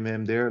bit of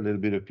MM there, a little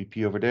bit of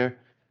PP over there,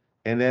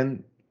 and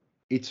then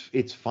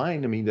it's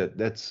fine. I mean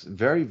that's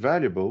very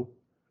valuable,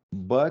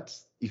 but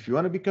if you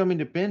want to become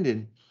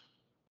independent,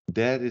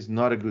 that is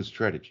not a good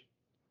strategy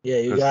Yeah,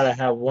 you because gotta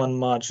have one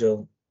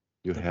module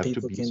you that have to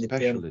people be a can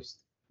depend. specialist.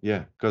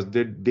 Yeah, because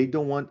they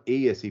don't want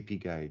a SAP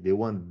guy, they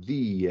want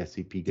the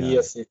SAP The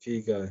guy,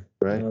 SAP guy.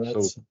 right? No,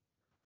 So that's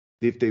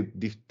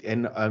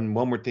and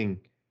one more thing,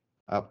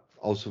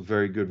 also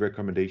very good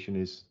recommendation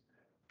is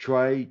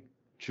try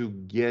to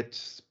get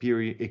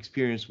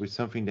experience with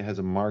something that has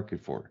a market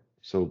for it.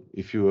 So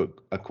if you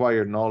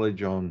acquire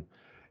knowledge on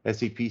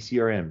SAP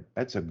CRM,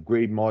 that's a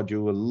great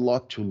module, a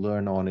lot to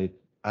learn on it.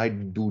 I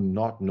do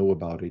not know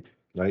about it,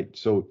 right?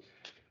 So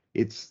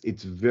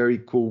it's very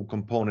cool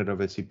component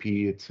of SAP.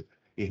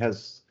 It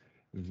has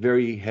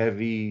very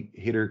heavy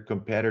hitter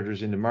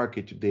competitors in the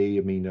market today.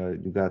 I mean,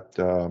 you got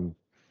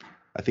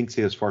I think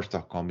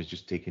Salesforce.com is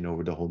just taking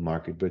over the whole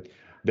market. But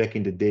back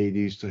in the day, they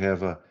used to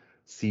have a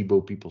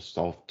Siebel,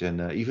 PeopleSoft,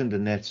 and even the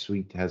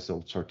NetSuite has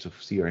all sorts of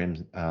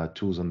CRM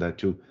tools on that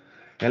too.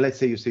 And let's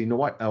say you say, you know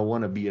what, I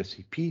want to be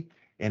SAP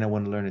and I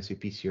want to learn SAP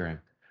CRM.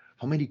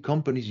 How many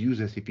companies use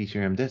SAP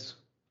CRM? That's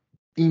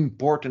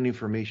important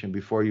information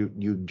before you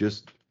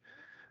just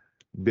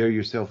bear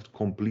yourself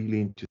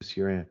completely into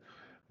CRM.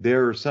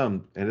 There are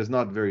some, and it's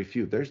not very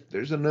few.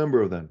 There's a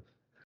number of them.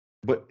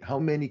 But how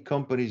many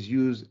companies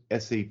use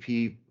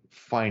SAP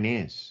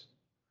Finance?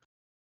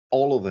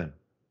 All of them.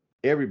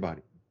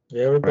 Everybody,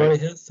 right? Everybody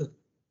has to.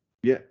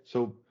 Yeah.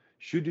 So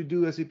should you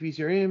do SAP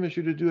CRM or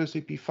should you do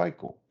SAP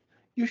FICO?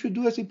 You should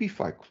do SAP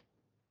FICO.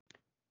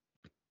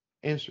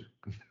 Answer.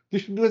 You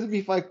should do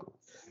SAP FICO.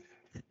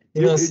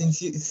 You know, It,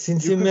 since you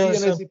you could be an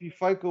mentioned, SAP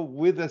FICO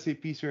with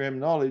SAP CRM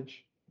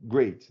knowledge.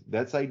 Great.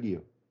 That's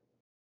ideal.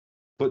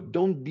 But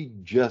don't be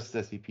just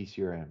SAP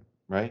CRM,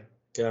 right?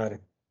 got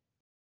it.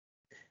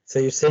 So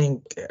you're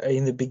saying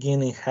in the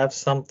beginning have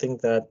something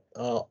that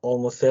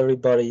almost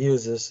everybody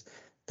uses,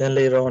 then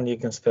later on you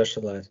can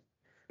specialize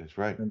That's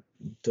right. and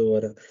do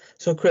whatever.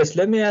 So Chris,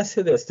 let me ask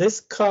you this. This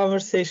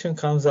conversation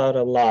comes out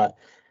a lot.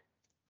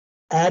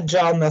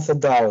 Agile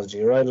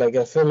methodology, right? Like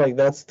I feel like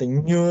that's the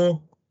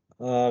new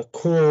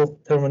cool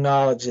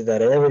terminology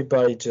that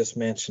everybody just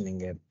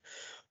mentioning it.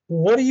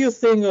 What do you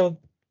think of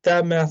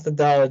that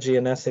methodology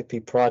in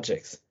SAP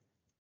projects?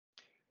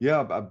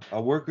 Yeah, I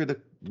work with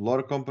a lot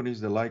of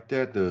companies that like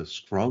that. The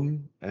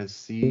Scrum,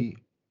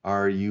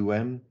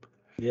 SCRUM,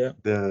 Yeah,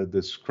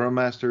 the Scrum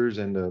Masters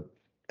and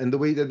the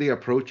way that they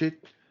approach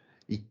it,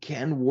 it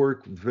can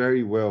work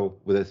very well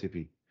with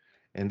SAP.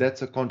 And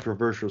that's a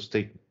controversial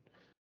statement.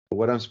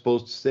 What I'm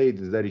supposed to say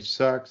is that it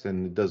sucks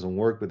and it doesn't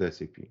work with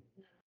SAP.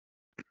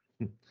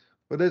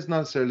 But that's not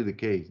necessarily the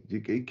case.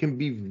 It can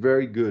be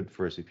very good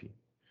for SAP.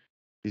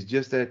 It's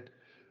just that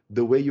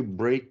the way you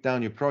break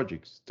down your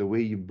projects, the way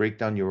you break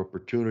down your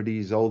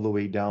opportunities, all the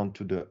way down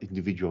to the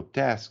individual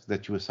tasks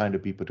that you assign to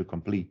people to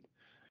complete,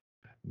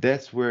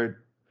 that's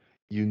where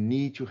you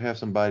need to have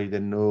somebody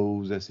that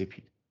knows SAP.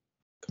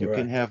 You can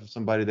correct. have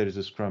somebody that is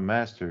a Scrum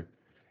Master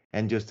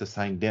and just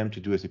assign them to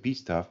do SAP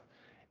stuff,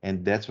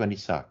 and that's when it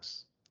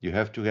sucks. You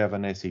have to have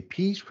an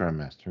SAP Scrum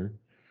Master,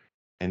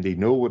 and they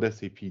know what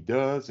SAP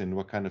does and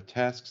what kind of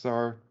tasks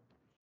are,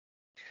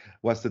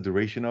 what's the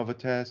duration of a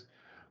task.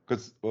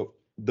 Because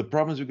the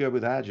problems you get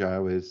with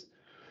Agile is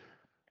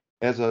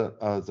as a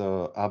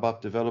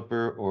ABAP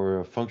developer or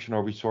a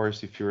functional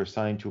resource, if you're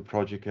assigned to a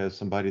project as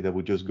somebody that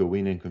would just go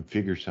in and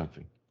configure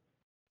something,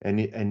 and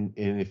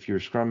if your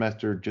Scrum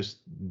Master just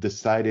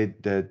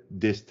decided that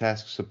this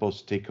task is supposed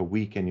to take a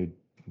week and you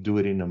do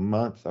it in a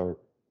month, or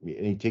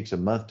and it takes a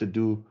month to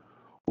do,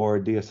 or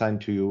they assign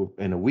to you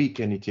in a week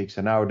and it takes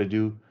an hour to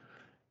do,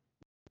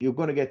 you're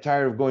going to get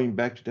tired of going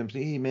back to them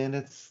saying, hey man,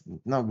 that's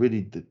not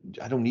really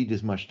I don't need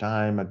this much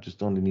time, I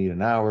just only need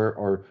an hour,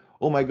 or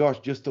oh my gosh,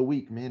 just a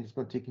week, man, it's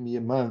going to take me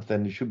a month,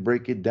 and you should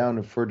break it down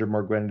to further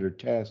more granular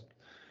tasks.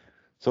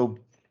 So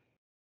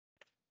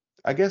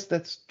I guess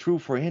that's true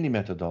for any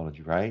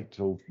methodology, right?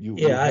 So you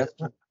Yeah, have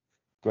to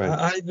go ahead.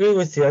 I agree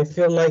with you. I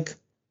feel like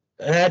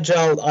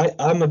Agile,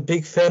 I'm a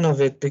big fan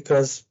of it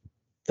because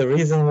the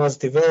reason it was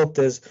developed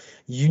is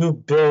you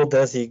build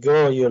as you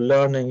go, you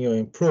learn and you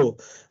improve.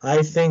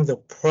 I think the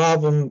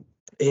problem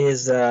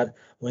is that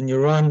when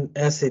you run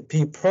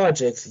SAP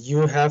projects,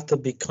 you have to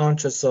be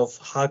conscious of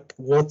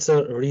what's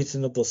a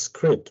reasonable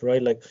script,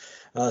 right? Like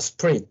a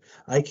sprint.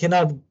 I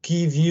cannot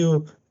give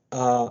you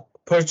a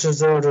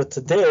purchase order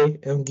today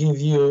and give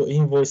you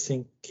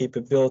invoicing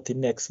capability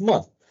next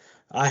month.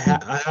 I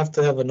have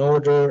to have an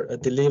order, a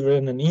delivery,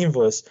 and an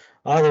invoice.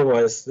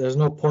 Otherwise, there's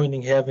no point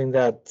in having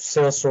that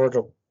sales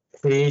order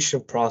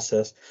creation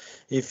process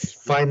if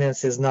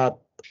finance is not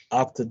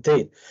up to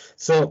date.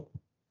 So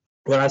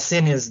what I've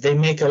seen is they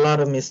make a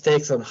lot of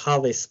mistakes on how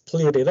they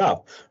split it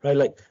up, right?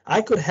 Like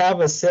I could have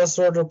a sales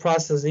order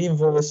process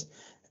invoice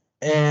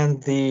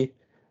and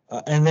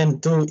and then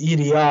do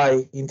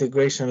EDI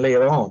integration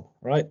later on,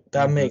 right?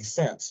 That Mhm. makes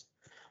sense.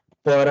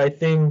 But I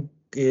think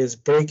is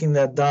breaking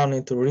that down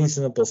into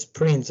reasonable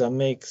sprints that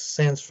makes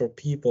sense for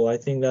people. I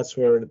think that's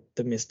where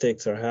the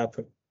mistakes are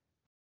happening.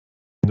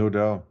 No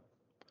doubt.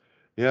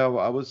 Yeah,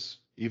 well, I was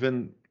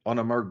even on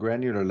a more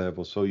granular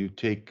level. So you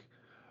take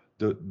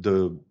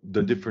the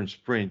different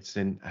sprints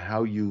and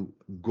how you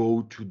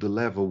go to the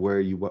level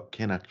where you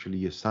can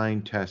actually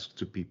assign tasks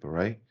to people,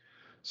 right?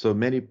 So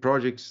many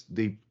projects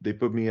they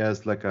put me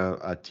as like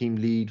a team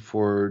lead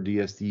for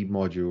the SD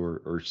module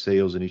or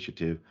sales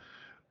initiative,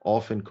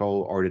 often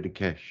called order to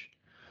cash.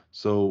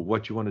 So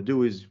what you want to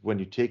do is when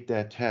you take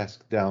that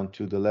task down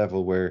to the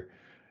level where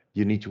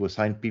you need to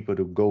assign people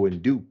to go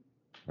and do,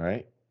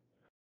 right?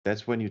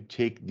 That's when you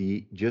take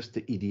just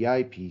the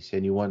EDI piece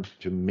and you want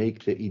to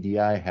make the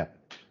EDI happen.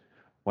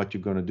 What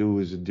you're going to do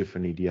is a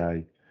different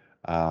EDI,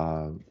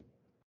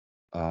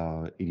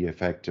 EDI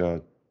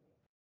factor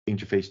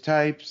interface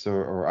types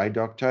or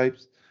IDOC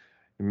types,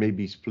 and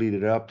maybe split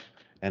it up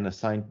and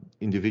assign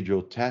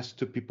individual tasks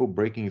to people,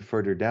 breaking it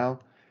further down.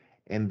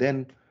 And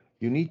then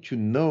you need to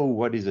know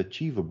what is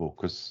achievable,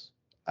 because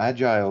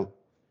Agile,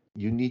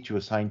 you need to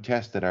assign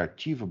tasks that are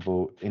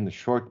achievable in the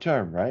short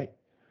term, right?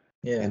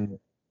 Yeah. And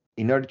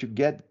in order to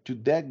get to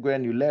that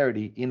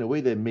granularity in a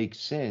way that makes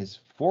sense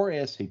for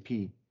SAP,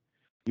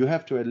 you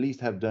have to at least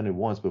have done it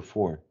once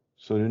before,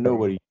 so you know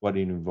what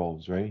it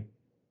involves, right?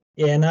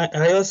 Yeah, and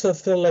I also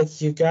feel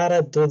like you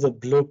gotta do the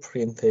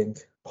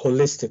blueprinting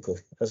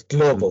holistically, as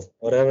global,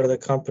 whatever the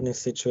company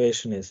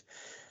situation is.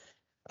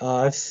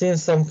 I've seen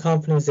some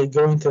companies, they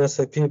go into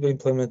SAP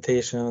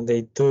implementation and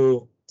they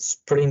do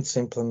sprints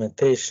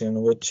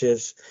implementation, which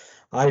is,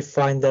 I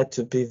find that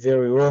to be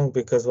very wrong,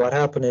 because what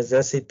happened is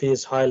SAP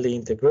is highly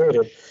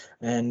integrated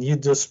and you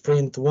do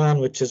sprint one,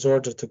 which is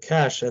order to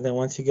cash. And then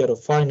once you get to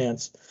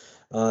finance,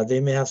 they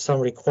may have some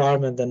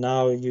requirement that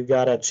now you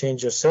gotta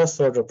change your sales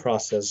order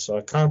process or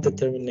account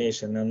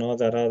determination and all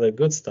that other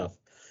good stuff.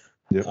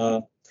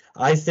 Yep.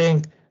 I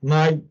think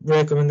my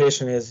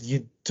recommendation is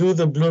you do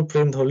the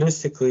blueprint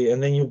holistically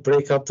and then you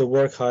break up the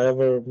work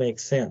however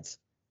makes sense.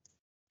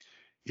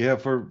 Yeah,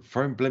 for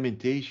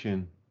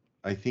implementation,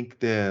 I think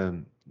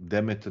the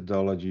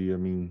methodology, I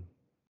mean,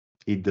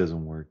 it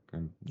doesn't work.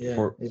 And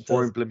Yeah, it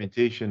for does.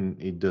 implementation,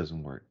 it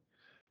doesn't work.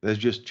 There's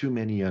just too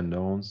many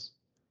unknowns.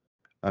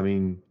 I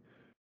mean,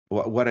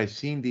 what I've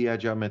seen the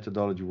agile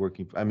methodology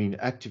working, I mean,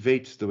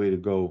 activate's the way to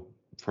go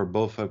for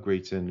both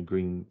upgrades and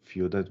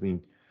greenfield. I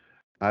mean,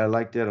 I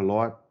like that a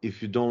lot.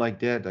 If you don't like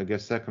that, I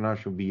guess second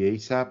option would be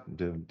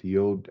ASAP, the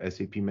old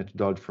SAP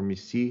methodology from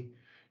EC.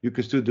 You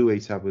can still do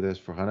ASAP with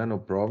S/4HANA, no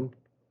problem.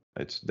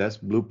 That's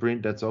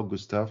blueprint, that's all good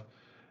stuff.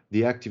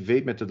 The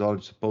activate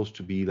methodology is supposed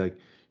to be like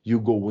you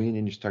go in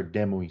and you start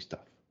demoing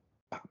stuff.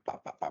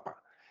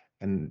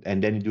 And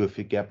then you do a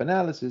fit gap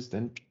analysis,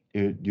 then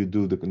you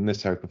do the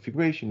necessary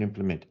configuration,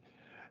 implement.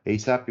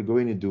 ASAP, you go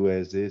in and do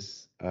as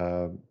is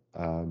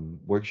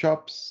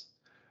workshops.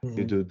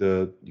 You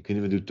can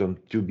even do some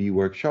 2B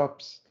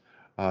workshops.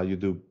 You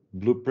do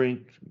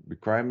blueprint,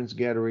 requirements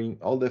gathering,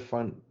 all that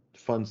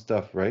fun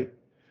stuff, right?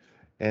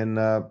 And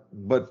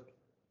but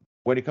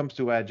when it comes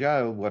to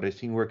agile, what I've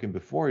seen working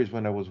before is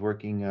when I was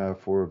working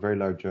for a very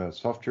large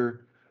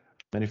software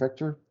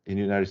manufacturer in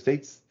the United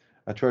States.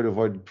 I try to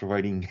avoid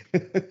providing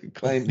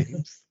client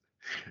names,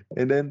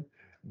 and then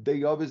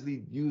they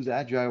obviously use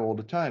agile all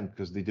the time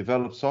because they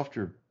develop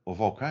software of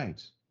all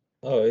kinds,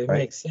 Oh, it right?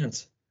 makes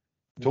sense.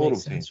 It Total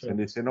makes sense, sense. And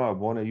right? they say, no, I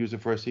want to use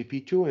it for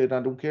SAP too, and I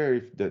don't care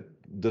if that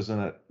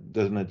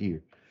doesn't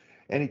adhere.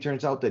 And it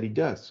turns out that it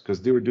does,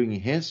 because they were doing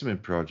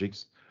enhancement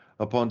projects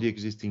upon the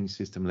existing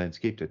system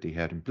landscape that they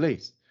had in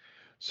place.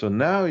 So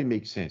now it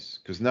makes sense,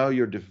 because now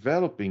you're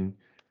developing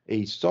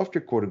a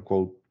software, quote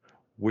unquote,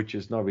 which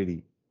is not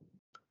really,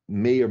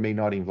 may or may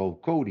not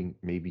involve coding,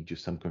 maybe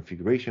just some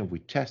configuration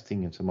with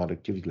testing and some other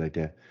activity like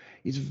that.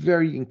 It's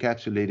very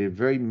encapsulated,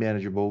 very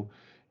manageable,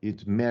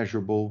 it's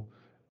measurable.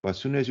 But as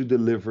soon as you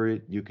deliver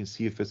it, you can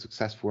see if it's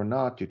successful or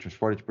not. You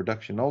transport it to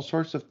production, all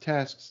sorts of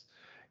tasks.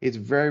 It's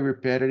very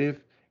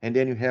repetitive. And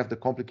then you have the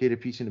complicated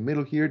piece in the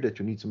middle here that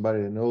you need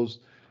somebody that knows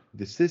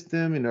the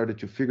system in order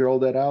to figure all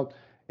that out.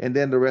 And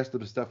then the rest of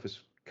the stuff is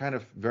kind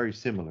of very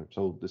similar.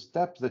 So the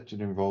steps that you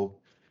involve,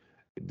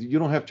 you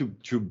don't have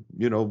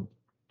to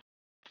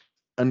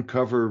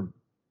uncover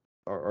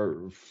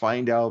or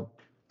find out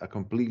a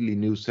completely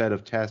new set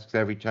of tasks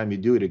every time you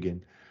do it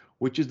again,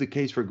 which is the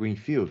case for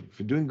Greenfield. If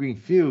you're doing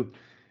Greenfield,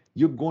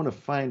 you're going to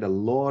find a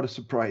lot of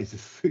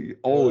surprises. A lot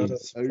Always, of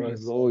there's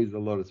surprise. always a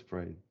lot of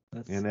surprises.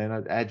 That's And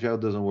then Agile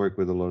doesn't work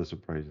with a lot of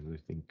surprises, I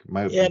think,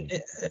 my Yeah,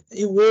 opinion.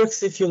 it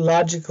works if you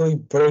logically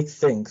break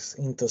things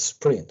into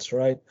sprints,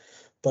 right?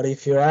 But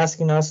if you're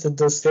asking us to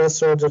do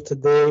sales order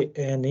today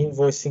and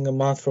invoicing a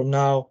month from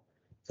now,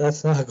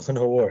 that's not going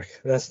to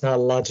work. That's not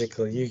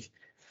logical.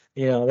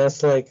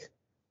 That's like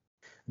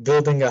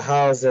building a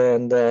house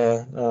and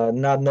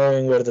not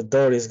knowing where the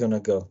door is going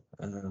to go.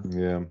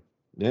 Yeah.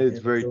 Yeah, it's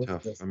It very really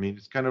tough. I does. mean,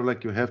 it's kind of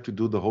like you have to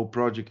do the whole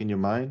project in your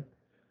mind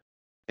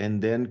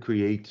and then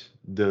create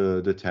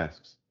the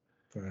tasks.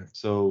 Correct.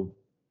 So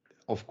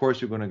of course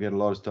you're going to get a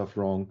lot of stuff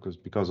wrong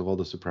because of all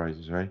the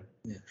surprises, right?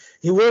 Yeah.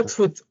 It works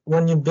with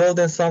when you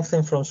building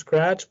something from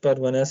scratch, but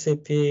when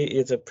SAP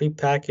is a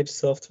prepackaged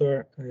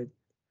software, you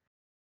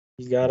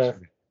That's gotta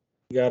right.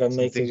 you gotta Some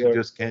make it things you work.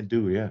 just can't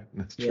do. Yeah,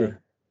 that's Yeah, true.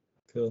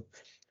 cool.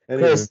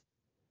 Anyway, Chris,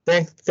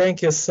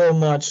 thank you so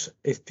much.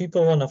 If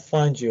people want to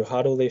find you,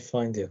 how do they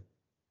find you?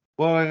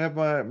 well, I have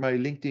my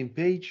LinkedIn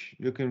page.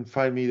 You can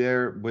find me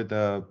there with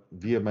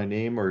via my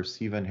name or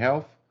Steven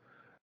Health.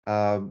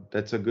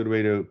 That's a good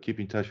way to keep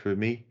in touch with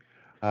me.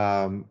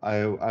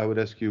 I would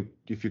ask you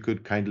if you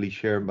could kindly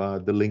share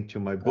the link to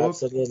my book.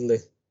 Absolutely.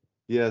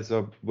 Yeah,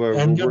 so we're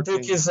And your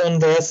book working. is on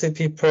the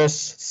SAP Press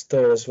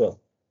store as well.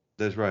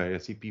 That's right,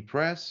 SCP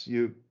Press.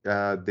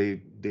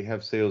 They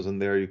have sales on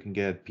there. You can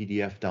get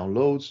PDF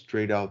downloads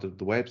straight out of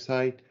the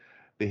website.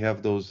 They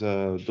have those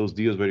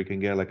deals where you can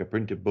get like a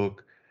printed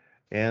book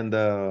and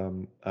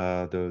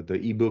the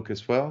ebook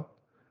as well.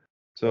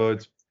 So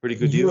Perfect. it's pretty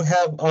good You deal.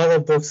 have other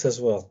books as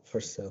well for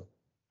sale.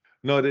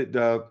 No,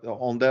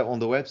 on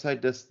the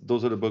website,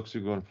 those are the books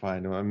you're going to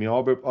find. I mean,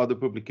 all the other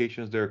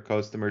publications, they're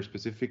customer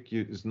specific.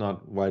 It's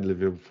not widely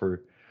available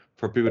for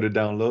people to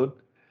download.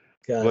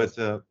 Got it.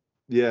 But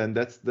yeah, and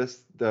that's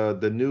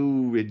the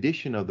new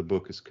edition of the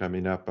book is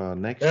coming up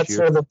next That's year.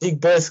 for the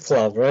big boys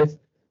club, right?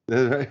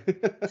 Well,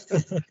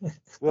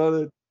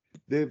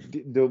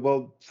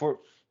 well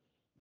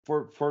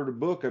for the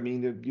book, I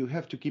mean, you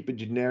have to keep it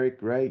generic,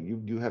 right?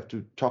 You have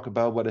to talk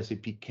about what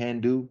SAP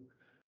can do.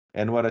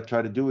 And what I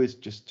try to do is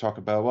just talk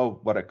about, well,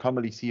 what I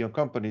commonly see on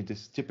companies,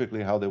 this is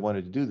typically how they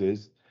wanted to do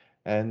this,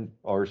 and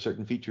or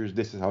certain features,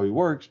 this is how it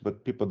works,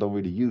 but people don't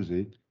really use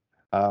it.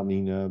 I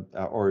mean,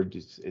 or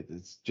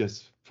it's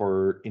just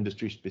for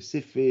industry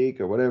specific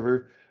or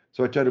whatever.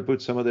 So I try to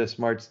put some of the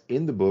smarts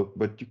in the book,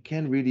 but you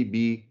can't really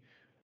be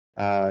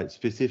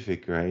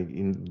specific, right?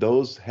 In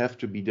those have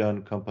to be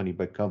done company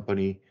by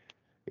company.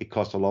 It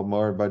costs a lot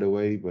more, by the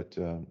way, but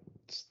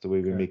it's the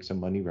way we make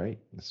some money, right?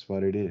 That's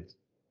what it is.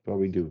 What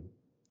we do.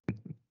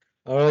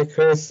 All right,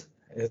 Chris.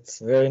 It's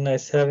very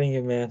nice having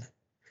you, man. I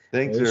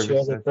Thanks, wish you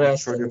all Irvis. the Thanks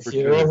best. for the And if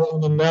you're ever opportunity.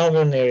 in the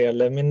Melbourne area,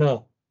 let me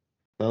know.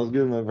 Sounds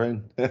good, my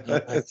friend.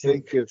 I think.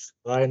 Thank you.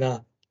 Bye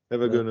now.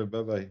 Have a Bye. good one.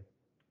 Bye bye.